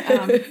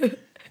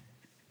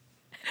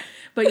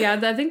 But yeah,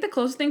 I think the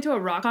closest thing to a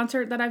rock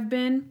concert that I've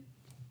been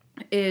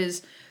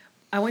is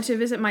I went to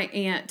visit my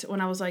aunt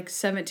when I was like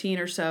 17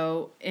 or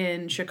so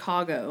in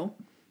Chicago.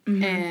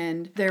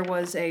 And there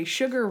was a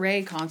Sugar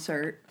Ray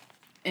concert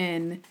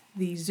in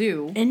the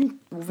zoo.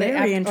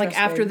 Very interesting. Like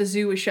after the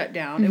zoo was shut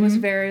down. It was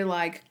very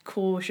like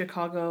cool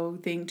Chicago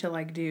thing to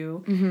like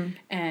do.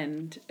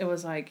 And it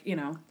was like, you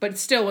know, but it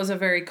still was a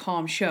very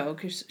calm show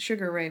because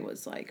Sugar Ray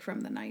was like from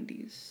the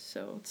 90s.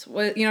 So it's, you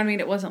know what I mean?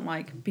 It wasn't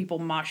like people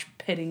mosh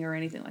pitting or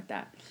anything like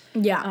that.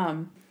 Yeah.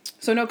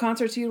 So no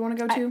concerts you'd want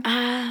to go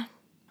to?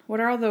 What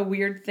are all the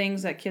weird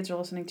things that kids are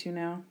listening to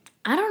now?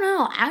 I don't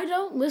know. I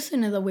don't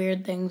listen to the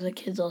weird things that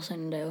kids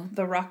listen to.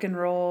 The rock and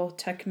roll,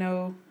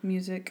 techno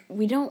music.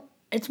 We don't.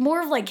 It's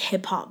more of like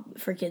hip hop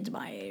for kids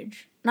my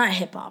age. Not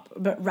hip hop,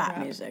 but rap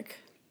music.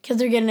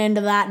 Kids are getting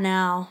into that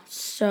now.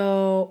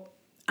 So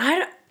I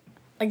don't,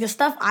 like the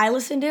stuff I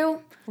listen to.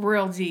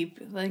 Real deep,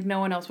 like no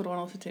one else would want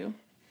to listen to.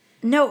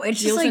 No,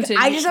 it's just like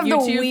I just have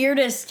YouTube? The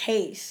weirdest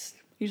taste.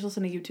 You just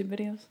listen to YouTube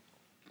videos.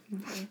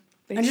 Okay.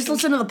 I just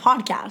listen to the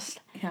podcast.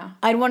 Yeah,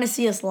 I'd want to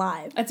see us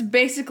live. That's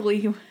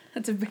basically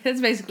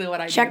what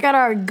I do. Check out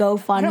our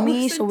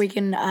GoFundMe so we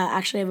can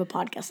actually have a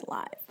podcast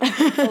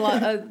live. A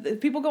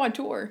lot people go on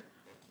tour.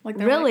 Like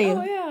really?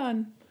 Like, oh yeah.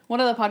 And one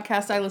of the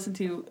podcasts I listened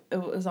to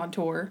was on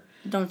tour.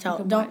 Don't tell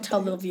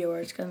the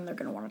viewers because they're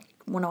gonna want to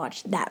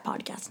watch that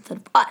podcast instead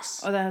of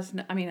us. Oh, it has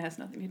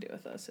nothing to do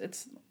with us.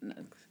 It's a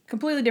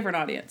completely different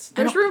audience.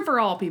 There's room for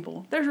all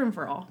people. There's room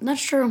for all.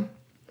 That's true.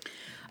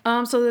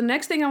 So the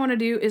next thing I want to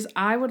do is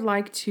I would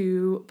like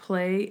to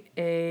play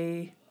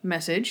a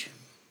message.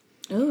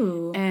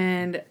 Ooh.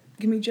 And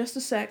give me just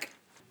a sec.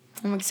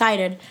 I'm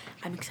excited.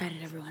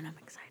 Everyone. I'm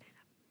excited.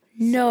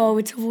 No,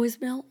 it's a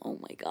voicemail? Oh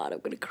my God, I'm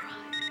going to cry.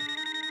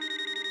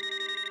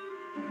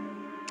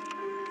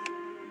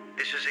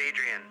 This is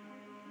Adrian.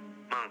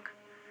 Monk,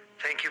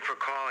 thank you for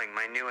calling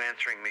my new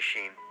answering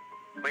machine.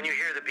 When you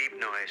hear the beep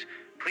noise,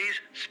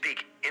 please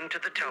speak into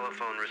the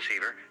telephone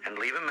receiver and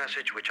leave a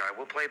message which I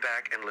will play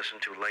back and listen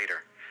to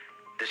later.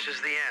 This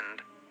is the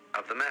end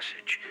of the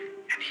message,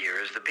 and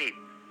here is the beep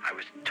I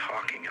was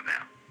talking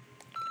about.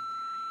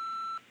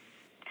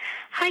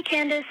 Hi,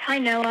 Candace. Hi,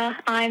 Noah.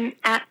 I'm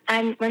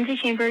Lindsay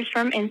Chambers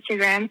from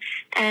Instagram,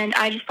 and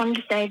I just wanted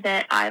to say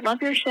that I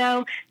love your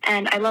show,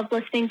 and I love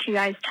listening to you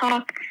guys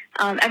talk.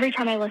 Every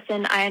time I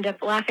listen, I end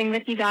up laughing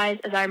with you guys,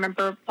 as I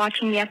remember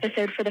watching the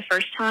episode for the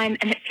first time,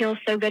 and it feels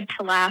so good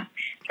to laugh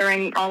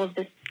during all of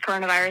this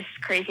coronavirus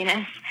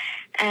craziness.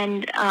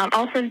 And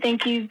also,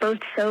 thank you both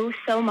so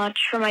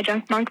much for my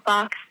Junk Monk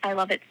box. I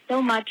love it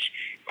so much,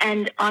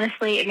 and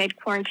honestly, it made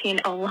quarantine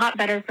a lot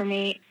better for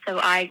me, so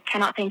I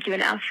cannot thank you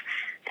enough.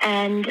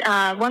 And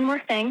one more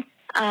thing,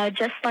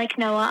 Just like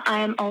Noah, I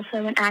am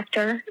also an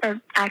actor, or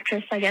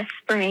actress, I guess,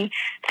 for me.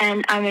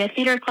 And I'm in a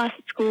theater class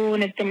at school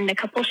and have been in a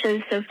couple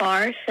shows so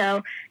far.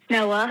 So,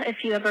 Noah,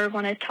 if you ever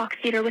want to talk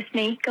theater with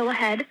me, go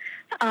ahead.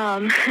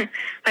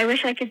 I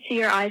wish I could see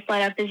your eyes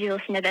light up as you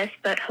listen to this,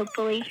 but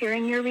hopefully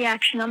hearing your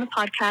reaction on the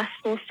podcast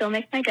will still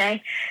make my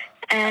day.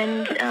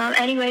 And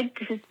anyway,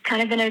 this has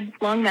kind of been a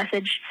long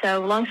message.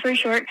 So long story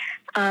short,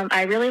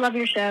 I really love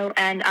your show,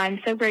 and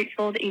I'm so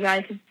grateful that you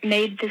guys have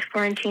made this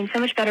quarantine so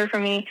much better for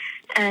me.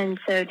 And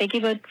so thank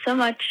you both so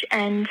much,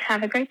 and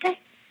have a great day.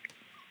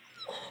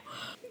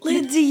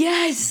 Lindsay,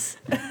 yes.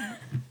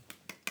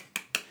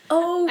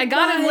 Oh, I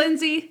got it,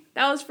 Lindsay.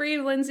 That was for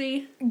you,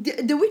 Lindsay.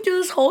 Did we do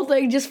this whole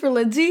thing just for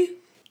Lindsay?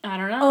 I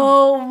don't know.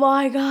 Oh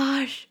my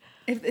gosh.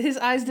 If his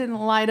eyes didn't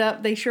light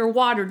up, they sure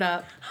watered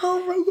up.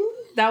 Oh my god.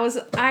 That was,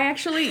 I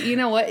actually, you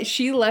know what?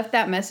 She left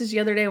that message the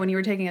other day when you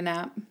were taking a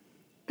nap.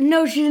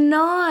 No, she did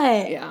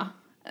not. Yeah.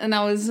 And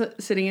I was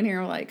sitting in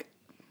here like,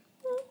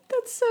 oh,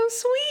 that's so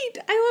sweet.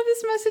 I love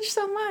this message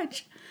so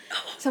much.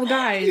 So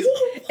guys,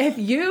 if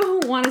you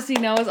want to see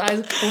Noah's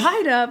eyes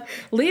light up,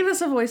 leave us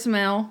a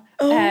voicemail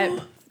at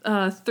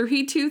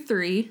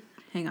 323.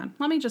 Hang on,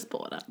 let me just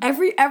pull it up.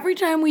 Every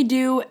time we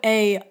do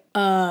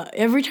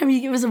every time you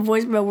give us a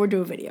voicemail, we'll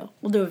do a video.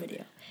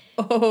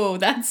 Oh,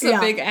 that's a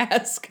big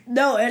ask.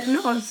 No,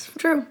 it's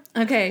true.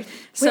 Okay,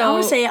 so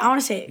wait, I want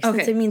to say it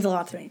since okay. it means a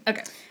lot to me.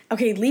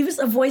 Okay, leave us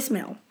a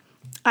voicemail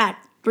at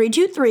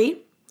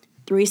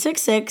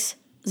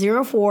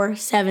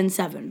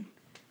 323-366-0477.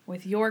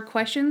 with your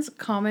questions,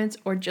 comments,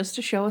 or just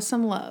to show us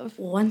some love.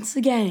 Once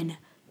again,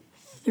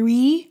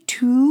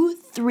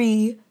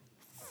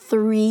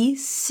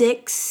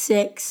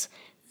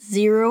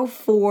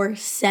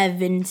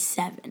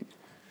 323-366-0477.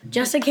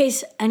 Just in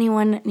case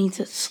anyone needs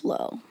it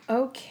slow.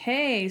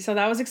 Okay, so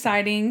that was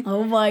exciting.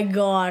 Oh my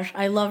gosh,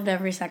 I loved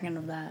every second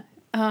of that.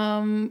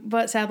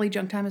 But sadly,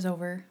 junk time is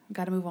over.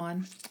 Got to move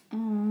on.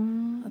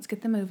 Let's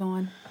get the move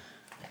on.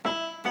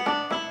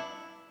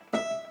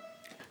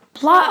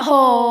 Plot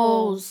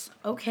holes.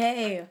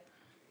 Okay.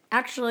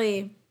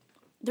 Actually,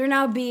 they're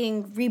now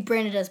being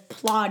rebranded as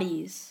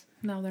Plotties.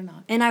 No, they're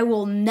not. And I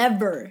will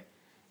never,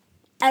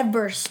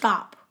 ever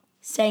stop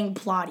saying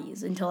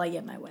Plotties until I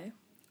get my way.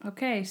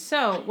 Okay,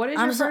 so what is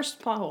your first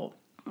plot hole?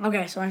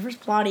 Okay, so my first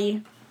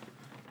Plottie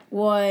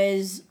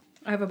was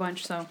I have a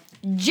bunch, so.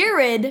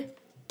 Jared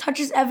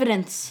touches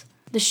evidence.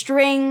 The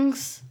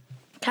strings.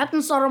 Captain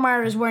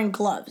Stottlemyre is wearing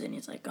gloves, and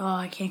he's like, oh,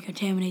 I can't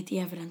contaminate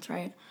the evidence,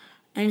 right?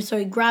 And so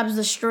he grabs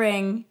the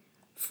string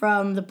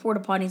from the porta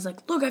potty. He's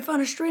like, look, I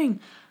found a string.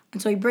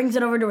 And so he brings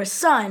it over to his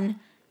son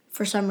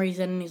for some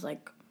reason. And he's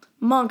like,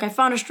 Monk, I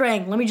found a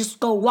string. Let me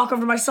just go walk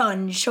over to my son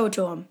and show it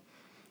to him.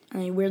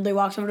 And he weirdly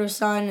walks over to his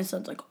son. And his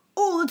son's like,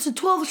 oh, it's a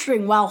 12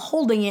 string, while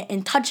holding it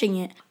and touching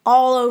it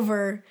all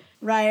over,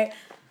 right?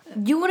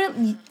 You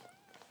wouldn't...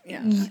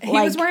 Yeah. He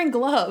was wearing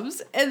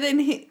gloves, and then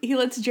he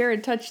lets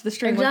Jared touch the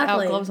string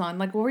without gloves on.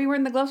 Like, what were you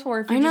wearing the gloves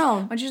for? I know.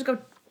 Why don't you just go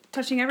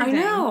touching everything? I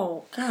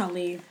know.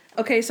 Golly.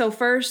 Okay, so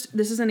first,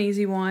 this is an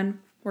easy one.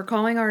 We're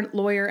calling our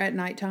lawyer at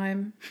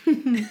nighttime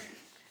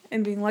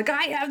and being like,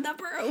 I have the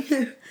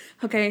proof.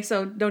 Okay,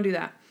 so don't do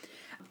that.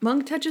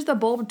 Monk touches the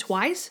bulb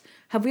twice.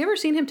 Have we ever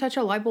seen him touch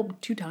a light bulb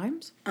 2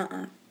 times?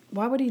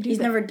 Why would he do that? He's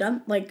never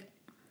done,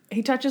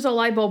 He touches a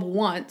light bulb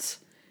once,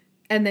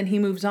 and then he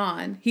moves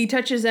on. He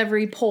touches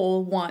every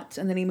pole once,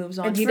 and then he moves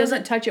on. He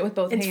doesn't touch it with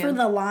both hands. It's for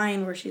the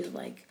line where she's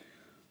like,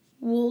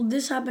 well,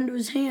 this happened to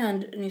his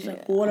hand. And he's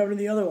like, well, what happened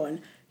to the other one?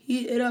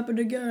 It happened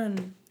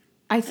again.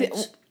 I think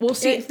we'll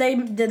see if they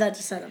did that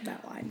to set up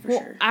that line for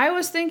sure. I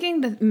was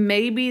thinking that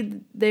maybe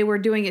they were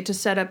doing it to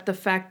set up the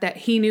fact that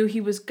he knew he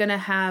was gonna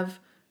have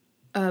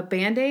a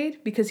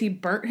Band-Aid because he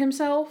burnt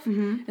himself,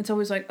 and so he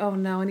was like, "Oh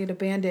no, I need a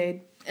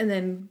Band-Aid," and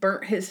then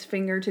burnt his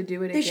finger to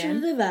do it again. They should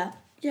have did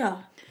that. Yeah.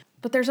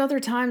 But there's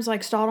other times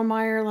like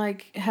Stottlemyre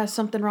has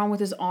something wrong with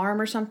his arm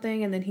or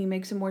something, and then he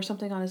makes him wear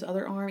something on his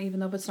other arm even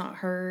though it's not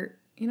hurt.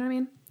 You know what I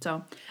mean?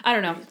 So I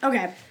don't know.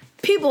 Okay.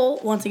 People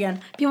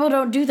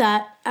don't do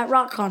that at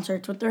rock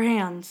concerts with their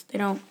hands. They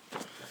don't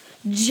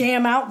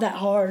jam out that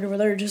hard where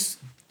they're just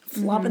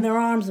flopping their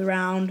arms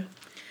around.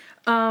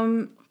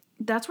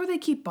 That's where they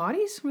keep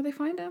bodies, where they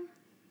find them.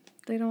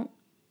 They don't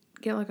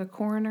get a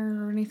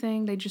coroner or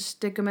anything. They just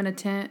stick them in a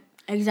tent.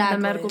 Exactly.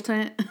 In a medical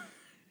tent.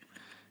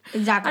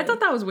 Exactly. I thought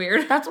that was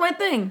weird. That's my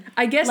thing.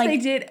 I guess they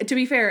did, to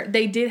be fair,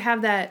 they did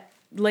have that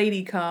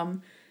lady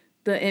come,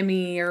 the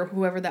Emmy or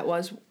whoever that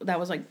was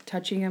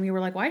touching him. You were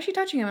like, why is she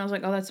touching him? I was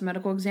like, oh, that's a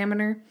medical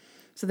examiner.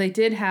 So they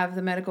did have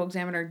the medical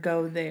examiner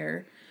go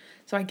there.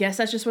 So I guess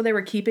that's just where they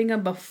were keeping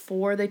him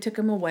before they took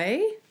him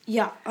away.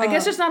 Yeah. I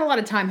guess just not a lot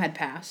of time had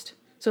passed.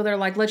 So they're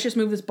like, let's just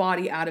move this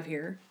body out of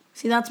here.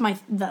 See, that's my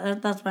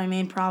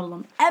main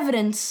problem.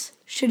 Evidence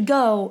should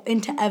go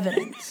into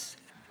evidence.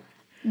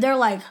 They're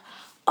like,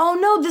 oh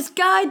no, this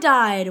guy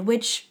died,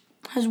 which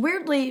has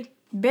weirdly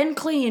been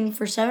clean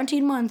for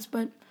 17 months,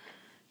 but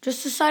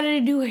just decided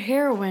to do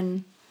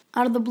heroin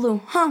out of the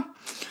blue. Huh.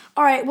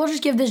 All right, we'll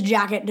just give this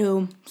jacket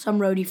to some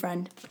roadie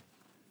friend.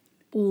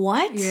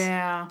 What?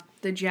 Yeah,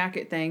 the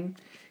jacket thing.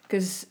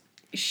 Because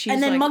she's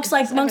and then Monk's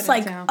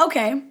like,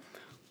 okay,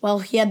 well,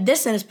 he had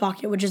this in his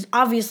pocket, which is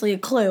obviously a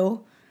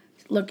clue.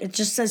 Look, it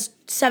just says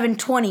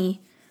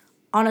 720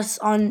 on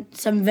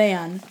some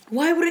van.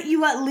 Why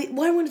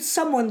wouldn't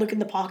someone look in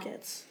the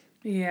pockets?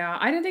 Yeah,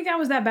 I didn't think that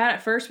was that bad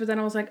at first, but then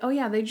I was like, oh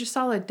yeah, they just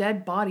saw a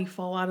dead body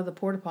fall out of the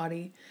porta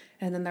potty,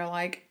 and then they're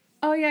like,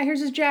 oh yeah,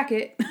 here's his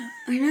jacket.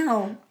 I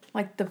know.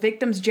 Like the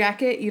victim's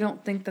jacket, you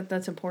don't think that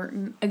that's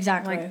important.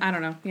 Exactly. Like, I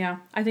don't know. Yeah,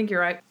 I think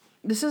you're right.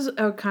 This is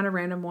a kind of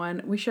random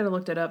one. We should have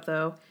looked it up,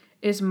 though.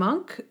 Is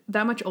Monk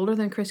that much older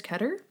than Chris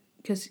Ketter?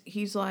 Because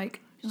he's like,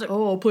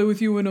 oh, I'll play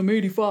with you when I'm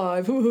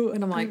 85.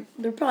 And I'm like...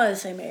 They're probably the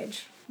same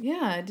age.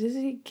 Yeah.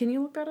 Can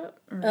you look that up?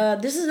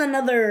 This is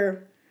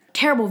another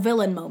terrible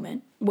villain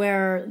moment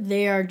where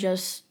they are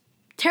just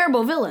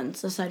terrible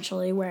villains,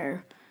 essentially,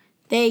 where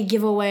they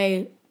give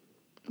away...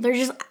 They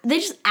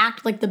just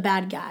act like the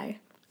bad guy,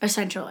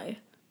 essentially.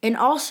 And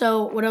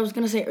also, what I was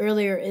going to say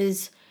earlier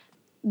is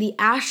the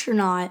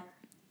astronaut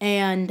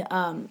and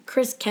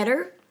Chris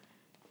Ketter,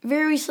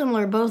 very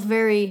similar, both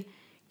very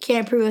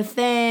can't prove a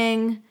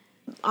thing,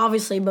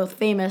 obviously both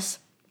famous,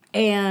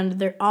 and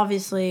they're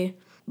obviously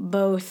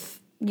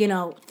both,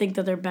 think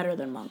that they're better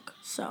than Monk,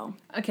 so.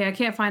 Okay, I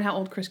can't find how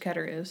old Chris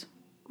Ketter is.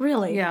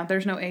 Really? Yeah,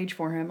 there's no age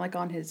for him, like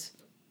on his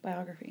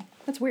biography.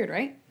 That's weird,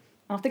 right?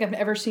 I don't think I've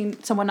ever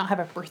seen someone not have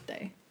a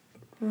birthday.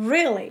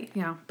 Really?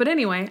 Yeah. But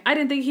anyway, I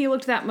didn't think he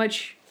looked that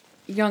much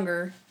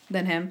younger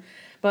than him.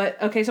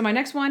 But, okay, so my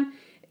next one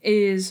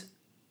is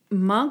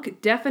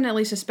Monk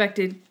definitely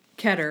suspected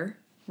Ketter,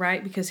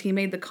 right? Because he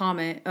made the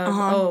comment of,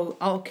 oh,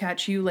 I'll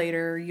catch you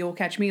later, you'll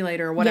catch me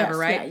later, or whatever,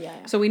 right?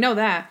 Yeah. So we know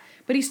that.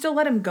 But he still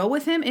let him go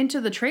with him into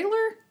the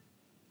trailer?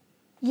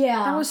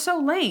 Yeah. That was so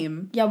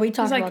lame. Yeah, we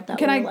talked about that.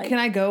 Can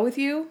I go with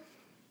you?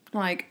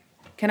 Like,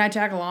 can I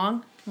tag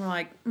along? We're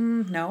like,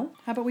 no.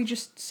 How about we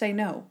just say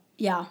no?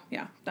 Yeah.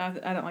 Yeah,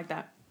 I don't like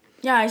that.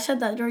 Yeah, I said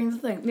that during the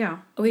thing. Yeah.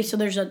 Okay, so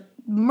there's a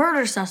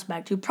murder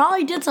suspect who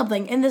probably did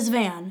something in this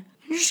van.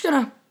 You're just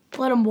gonna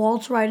let him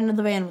waltz right into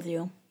the van with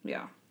you.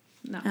 Yeah.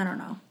 No. I don't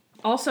know.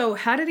 Also,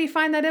 how did he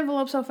find that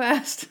envelope so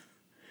fast?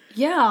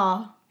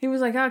 Yeah. He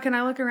was like, oh, can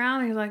I look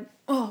around? And he's like,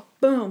 oh,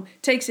 boom.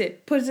 Takes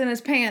it, puts it in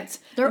his pants.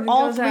 They're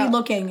all three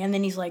looking, and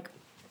then he's like,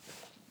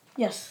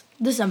 yes,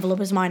 this envelope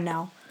is mine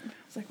now.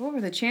 It's like, what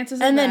were the chances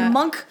and of that? And then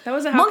Monk... That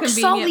was a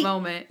convenient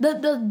moment.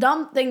 The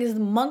dumb thing is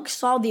Monk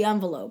saw the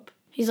envelope.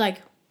 He's like,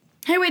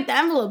 hey, wait, the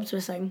envelope's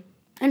missing.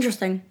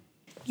 Interesting.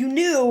 You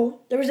knew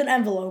there was an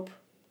envelope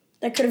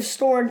that could have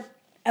stored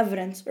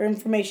evidence or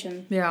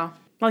information. Yeah.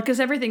 Like, because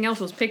everything else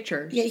was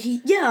pictures.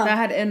 Yeah. That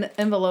had an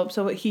envelope,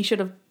 so he should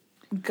have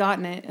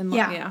gotten it. And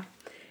yeah.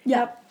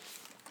 Yep.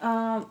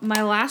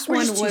 My last one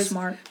was... too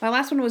smart. My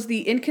last one was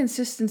the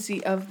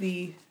inconsistency of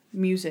the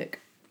music.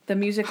 The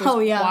music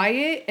was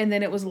quiet, and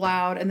then it was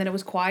loud, and then it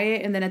was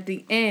quiet, and then at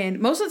the end...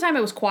 Most of the time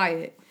it was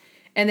quiet.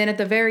 And then at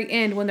the very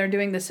end, when they're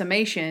doing the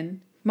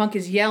summation... Monk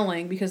is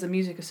yelling because the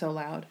music is so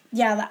loud.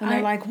 Yeah. And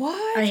they're like,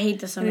 what? I hate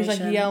the summation. And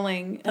he's like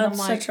yelling. That's and I'm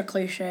like, such a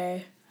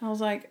cliche. I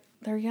was like,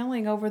 they're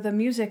yelling over the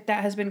music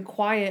that has been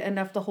quiet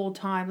enough the whole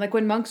time. Like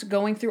when Monk's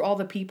going through all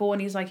the people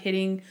and he's like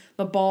hitting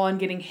the ball and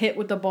getting hit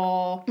with the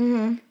ball.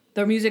 Mm-hmm.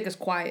 The music is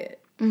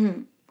quiet.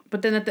 Mm-hmm.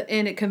 But then at the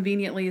end, it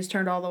conveniently is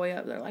turned all the way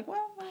up. They're like,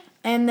 well.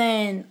 And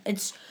then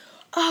it's,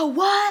 oh,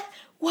 what,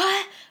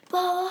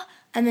 blah.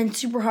 And then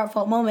super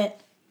heartfelt moment.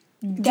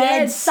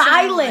 Dead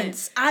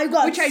silence. I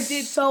got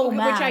so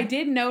mad. Which I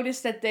did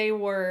notice that they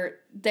weren't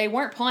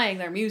playing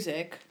their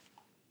music,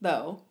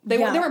 though. They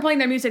weren't playing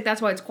their music. That's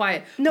why it's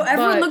quiet. No,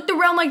 everyone looked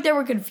around like they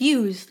were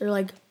confused. They're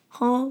like,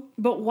 huh?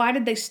 But why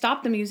did they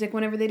stop the music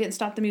whenever they didn't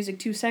stop the music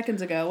 2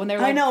 seconds ago? When they're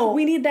like, I know.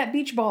 We need that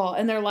beach ball.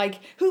 And they're like,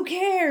 who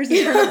cares?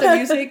 They turn up the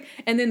music.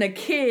 And then the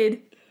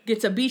kid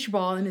gets a beach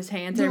ball in his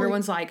hands. And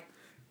everyone's like,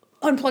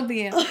 unplug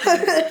the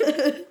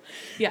amp.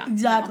 Yeah.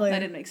 Exactly. No, that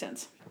didn't make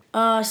sense.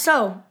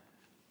 So...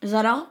 Is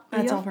that all?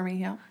 That's all for me,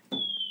 yeah.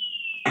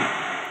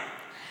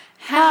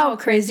 How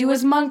crazy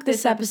was Monk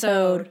this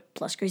episode?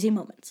 Plus crazy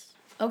moments.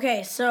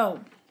 Okay,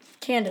 so,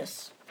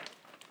 Candace,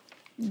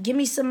 give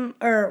me some,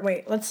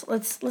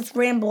 let's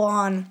ramble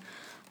on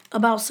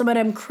about some of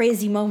them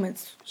crazy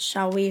moments,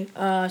 shall we?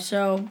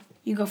 So,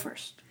 you go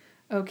first.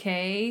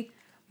 Okay,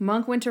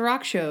 Monk went to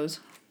rock shows.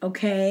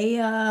 Okay,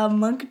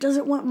 Monk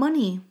doesn't want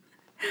money.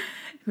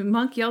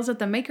 Monk yells at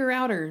the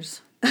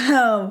maker-outers.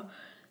 Oh,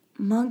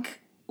 Monk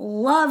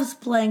loves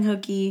playing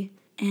hooky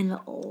and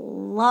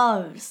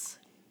loves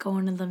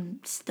going to them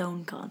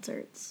Stone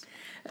concerts.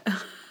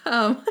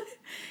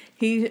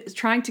 He's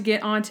trying to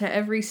get onto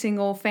every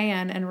single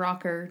fan and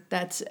rocker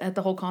that's at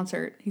the whole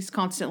concert. He's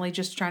constantly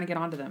just trying to get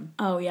onto them.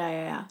 Oh,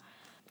 yeah.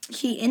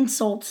 He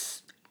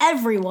insults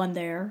everyone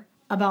there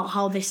about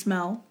how they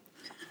smell.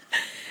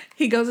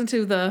 He goes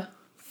into the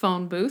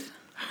phone booth.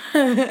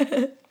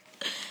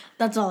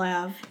 That's all I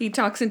have. He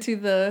talks into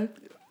the...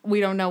 We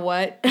don't know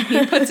what.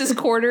 He puts his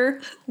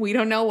quarter, we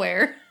don't know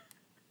where.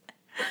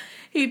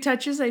 He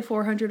touches a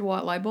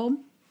 400-watt light bulb.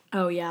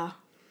 Oh, yeah.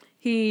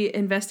 He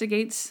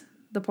investigates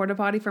the porta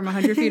potty from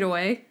 100 feet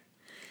away.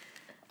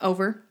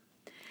 Over.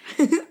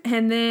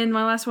 And then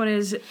my last one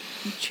is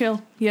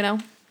chill,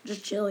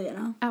 Just chill, you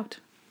know? Out.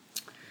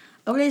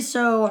 Okay,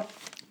 so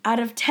out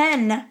of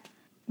 10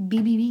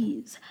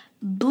 BBBs,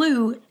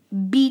 blue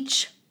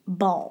beach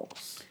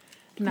balls.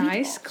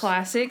 Nice,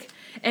 classic.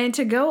 And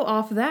to go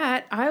off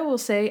that, I will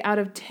say out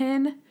of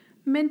 10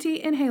 minty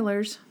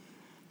inhalers.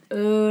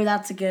 Ooh,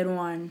 that's a good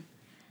one.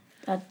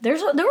 There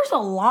was a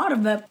lot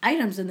of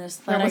items in this.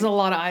 There was a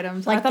lot of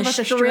items. Like I thought the about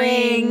the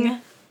string.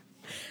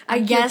 I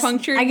guess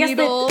punctured I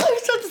needle. was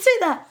about to say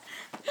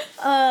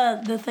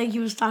that. The thing he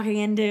was talking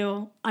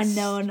into,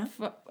 unknown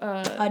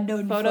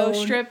photo phone.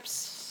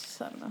 strips.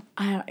 I don't know.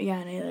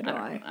 Neither do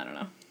I. I don't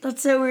know.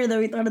 That's so weird that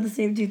we thought of the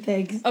same two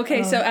things.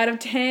 Okay, so out of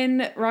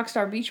 10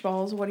 Rockstar Beach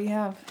Balls, what do you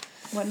have?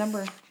 What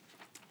number?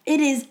 It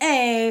is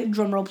a,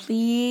 drumroll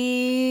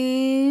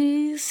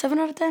please, 7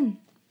 out of 10.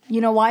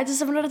 You know why it's a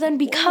 7 out of 10?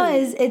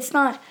 Because it's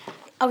not...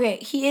 Okay,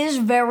 he is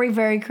very,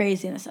 very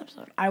crazy in this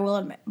episode, I will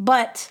admit.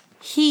 But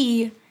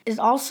he is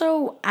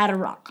also at a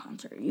rock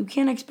concert. You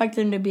can't expect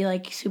him to be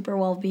like super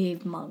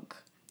well-behaved monk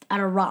at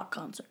a rock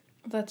concert.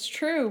 That's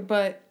true,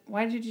 but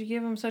why did you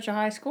give him such a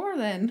high score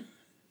then?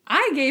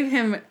 I gave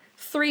him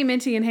 3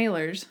 minty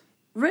inhalers.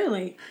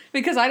 Really?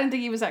 Because I didn't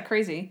think he was that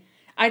crazy.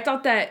 I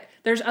thought that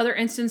there's other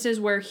instances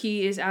where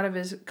he is out of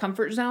his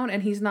comfort zone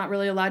and he's not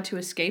really allowed to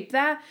escape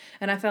that.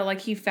 And I felt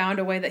like he found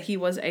a way that he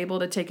was able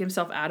to take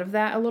himself out of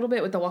that a little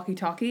bit with the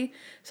walkie-talkie.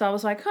 So I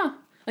was like,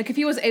 Like if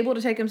he was able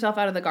to take himself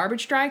out of the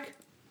garbage strike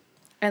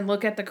and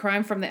look at the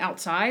crime from the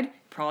outside,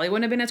 probably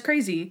wouldn't have been as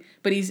crazy.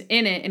 But he's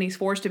in it and he's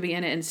forced to be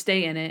in it and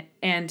stay in it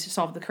and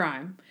solve the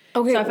crime.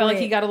 Okay, so I felt like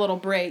he got a little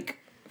break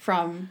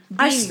from being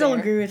I still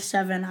agree with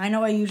 7. I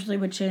know I usually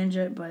would change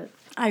it, but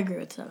I agree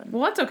with 7.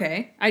 Well, that's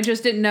okay. I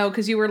just didn't know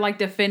because you were like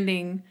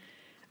defending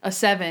a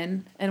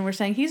 7 and we're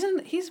saying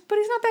but he's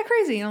not that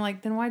crazy. And I'm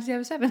like, then why does he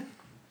have a 7?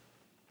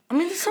 I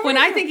mean, when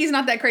I think he's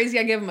not that crazy,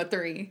 I give him a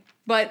 3.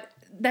 But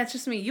that's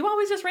just me. You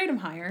always just rate him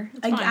higher.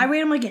 I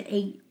rate him like an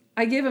 8.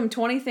 I give him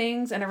 20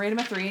 things and I rate him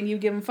a 3, and you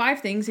give him 5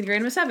 things and you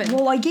rate him a 7.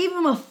 Well, I gave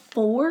him a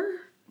 4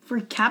 for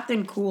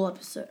Captain Cool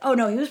episode. Oh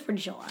no, he was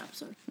pretty chill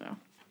episode. No.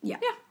 Yeah.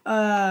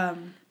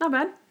 Not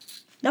bad.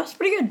 That was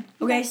pretty good.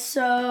 Okay,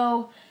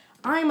 so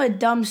I'm a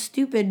dumb,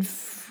 stupid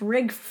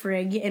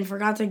frig and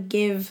forgot to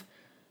give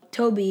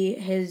Toby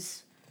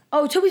his...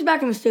 Oh, Toby's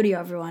back in the studio,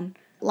 everyone.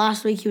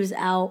 Last week he was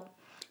out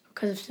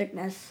because of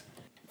sickness.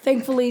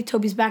 Thankfully,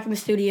 Toby's back in the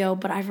studio,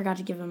 but I forgot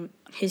to give him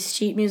his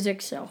sheet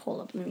music, so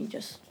hold up, let me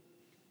just...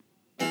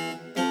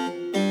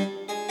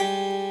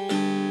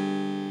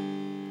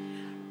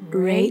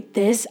 Rate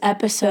this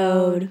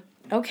episode.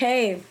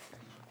 Okay.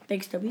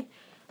 Thanks, Toby.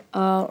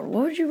 What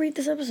would you rate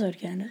this episode,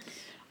 Candace?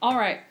 All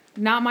right.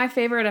 Not my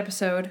favorite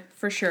episode,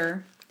 for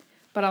sure.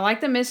 But I like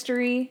the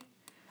mystery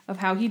of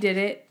how he did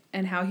it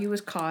and how he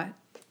was caught.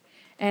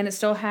 And it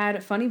still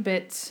had funny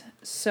bits.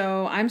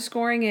 So I'm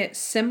scoring it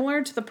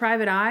similar to The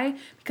Private Eye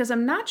because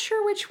I'm not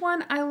sure which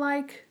one I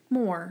like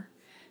more.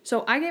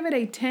 So I gave it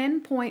a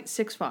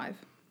 10.65.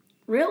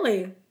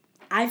 Really?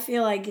 I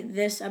feel like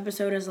this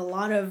episode has a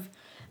lot of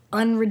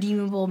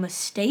unredeemable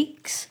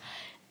mistakes.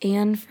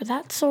 And for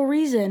that sole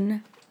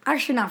reason...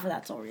 Actually, not for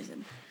that sole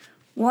reason.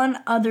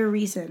 One other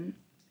reason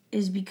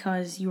is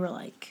because you were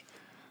like,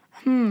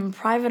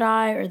 Private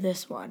Eye or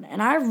this one.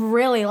 And I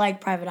really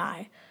like Private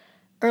Eye.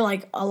 Or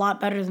like a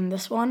lot better than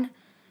this one.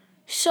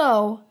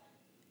 So,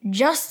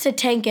 just to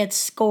tank its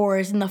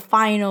scores in the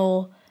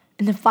final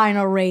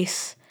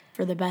race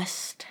for the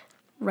best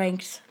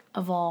ranked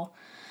of all,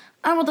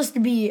 I want this to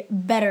be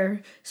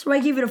better. So I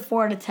give it a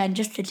 4 out of 10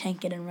 just to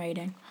tank it in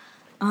rating.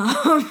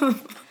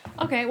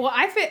 Okay, well,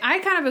 I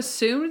kind of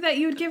assumed that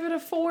you'd give it a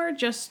 4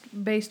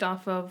 just based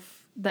off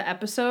of the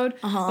episode.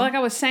 But like I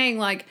was saying,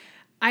 like,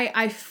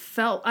 I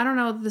felt, I don't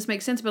know if this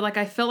makes sense, but like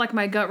I felt like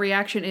my gut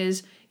reaction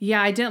is,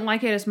 yeah, I didn't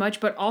like it as much,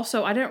 but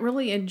also I didn't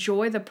really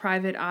enjoy the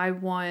Private Eye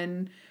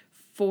one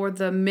for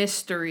the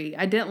mystery.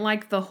 I didn't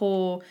like the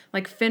whole,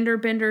 like, fender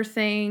bender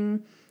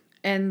thing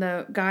and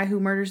the guy who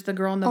murders the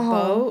girl on the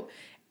boat.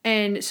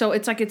 And so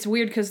it's like, it's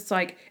weird because it's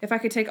like, if I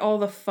could take all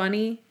the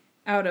funny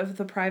out of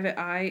the Private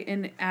Eye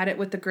and add it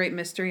with the great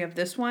mystery of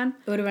this one,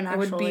 it would have been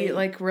actually, it would be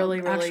like really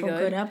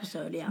good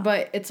episode. Yeah,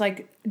 but it's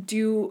like,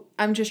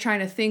 I'm just trying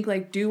to think,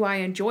 like, do I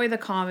enjoy the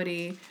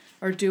comedy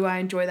or do I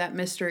enjoy that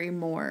mystery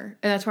more?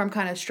 And that's where I'm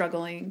kind of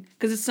struggling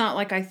because it's not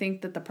like I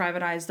think that the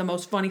Private Eye is the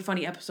most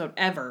funny episode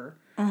ever,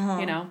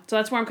 you know. So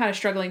that's where I'm kind of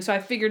struggling. So I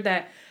figured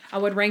that I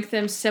would rank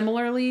them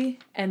similarly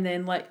and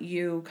then let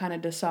you kind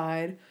of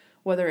decide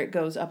whether it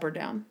goes up or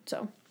down.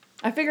 So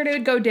I figured it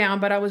would go down,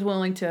 but I was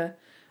willing to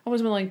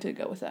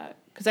go with that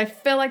because I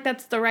feel like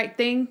that's the right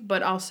thing,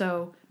 but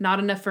also not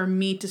enough for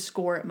me to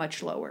score it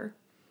much lower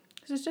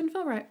because it just didn't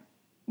feel right.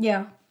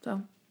 Yeah.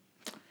 So.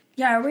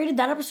 Yeah, I rated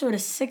that episode a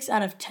 6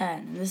 out of 10,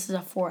 and this is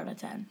a 4 out of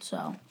 10.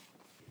 So.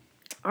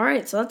 All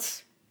right, so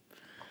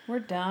we're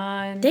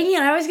done. Dang it!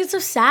 I always get so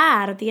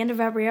sad at the end of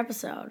every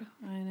episode.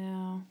 I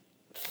know.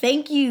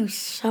 Thank you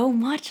so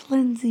much,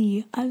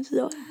 Lindsay. I'm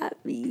so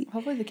happy.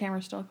 Hopefully the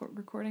camera's still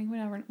recording. We'll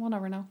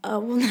never know.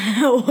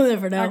 We'll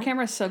never know. Our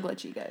camera's so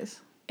glitchy, guys.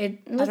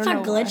 It's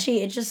not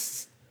glitchy. It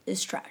just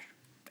is trash.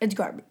 It's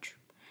garbage.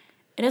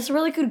 It has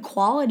really good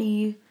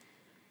quality.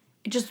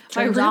 It just A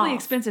turns really off.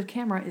 expensive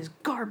camera is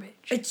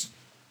garbage. It's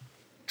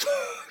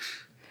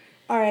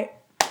all right.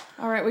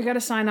 All right, we got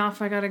to sign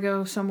off. I got to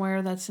go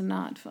somewhere that's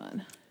not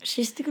fun.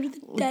 She has to go to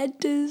the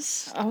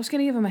dentist. I was going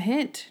to give him a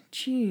hint.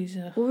 Jeez.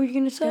 What were you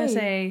going to say? I was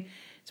going to say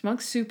it's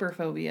Monk's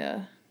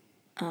superphobia.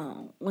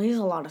 Oh, well, he has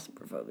a lot of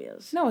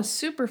superphobias. No, a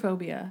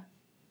superphobia.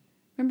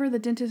 Remember, the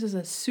dentist is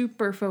a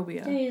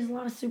superphobia. Yeah, he has a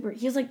lot of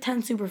He has like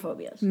 10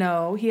 superphobias.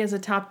 No, he has a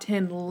top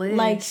 10 list.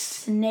 Like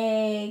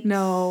snakes.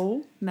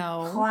 No.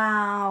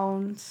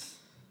 Clowns.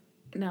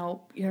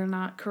 No, you're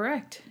not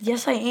correct.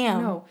 Yes, I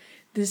am. No.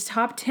 This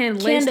top 10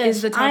 list Candace,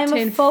 is the top I'm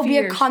 10 a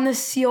phobia fears.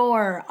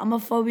 connoisseur. I'm a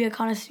phobia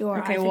connoisseur.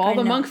 Okay, well, all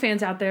the Monk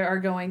fans out there are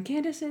going,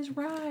 Candace is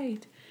right.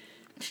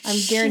 I'm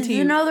guaranteed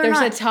you. No, There's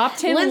not. a top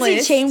 10 list.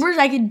 Lindsay Chambers,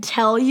 I can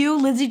tell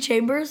you, Lindsay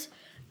Chambers,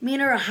 me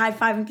and her are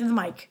high-fiving through the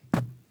mic.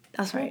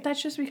 That's right. Well,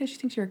 that's just because she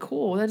thinks you're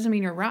cool. That doesn't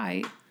mean you're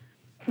right.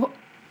 Well,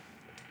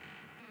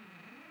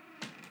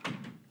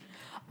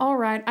 all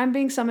right, I'm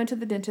being summoned to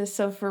the dentist,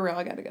 so for real,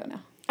 I gotta go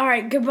now. All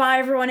right, goodbye,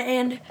 everyone,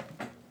 and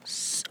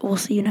we'll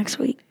see you next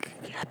week.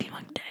 Happy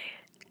Monk Day.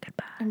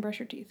 Goodbye. And brush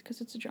your teeth,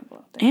 because it's a jungle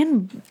out there.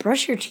 And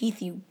brush your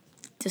teeth, you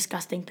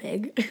disgusting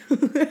pig.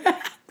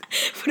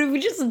 What if we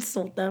just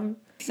insult them?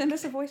 Send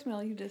us a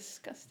voicemail, you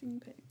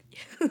disgusting pig.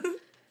 I'm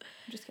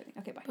just kidding.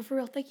 Okay, bye. But for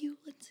real, thank you,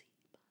 Lindsay.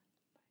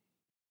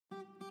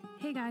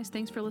 Hey guys,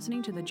 thanks for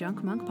listening to the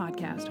Junk Monk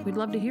Podcast. We'd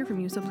love to hear from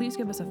you, so please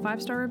give us a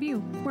 5-star review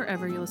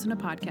wherever you listen to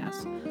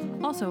podcasts.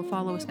 Also,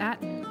 follow us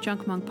at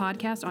Junk Monk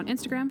Podcast on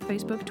Instagram,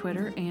 Facebook,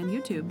 Twitter, and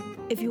YouTube.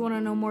 If you want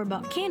to know more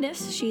about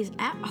Candace, she's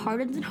at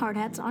Hardens and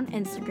Hardhats on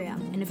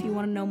Instagram. And if you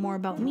want to know more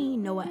about me,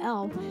 Noah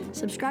L.,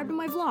 subscribe to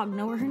my vlog,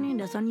 Noah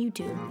Hernandez, on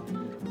YouTube.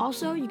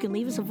 Also, you can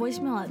leave us a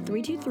voicemail at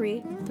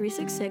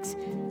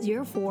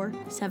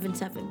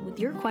 323-366-0477 with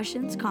your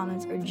questions,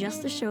 comments, or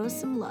just to show us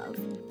some love.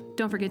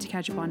 Don't forget to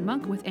catch up on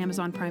Monk with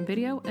Amazon Prime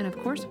Video, and of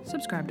course,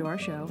 subscribe to our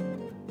show.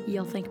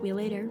 You'll thank me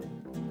later.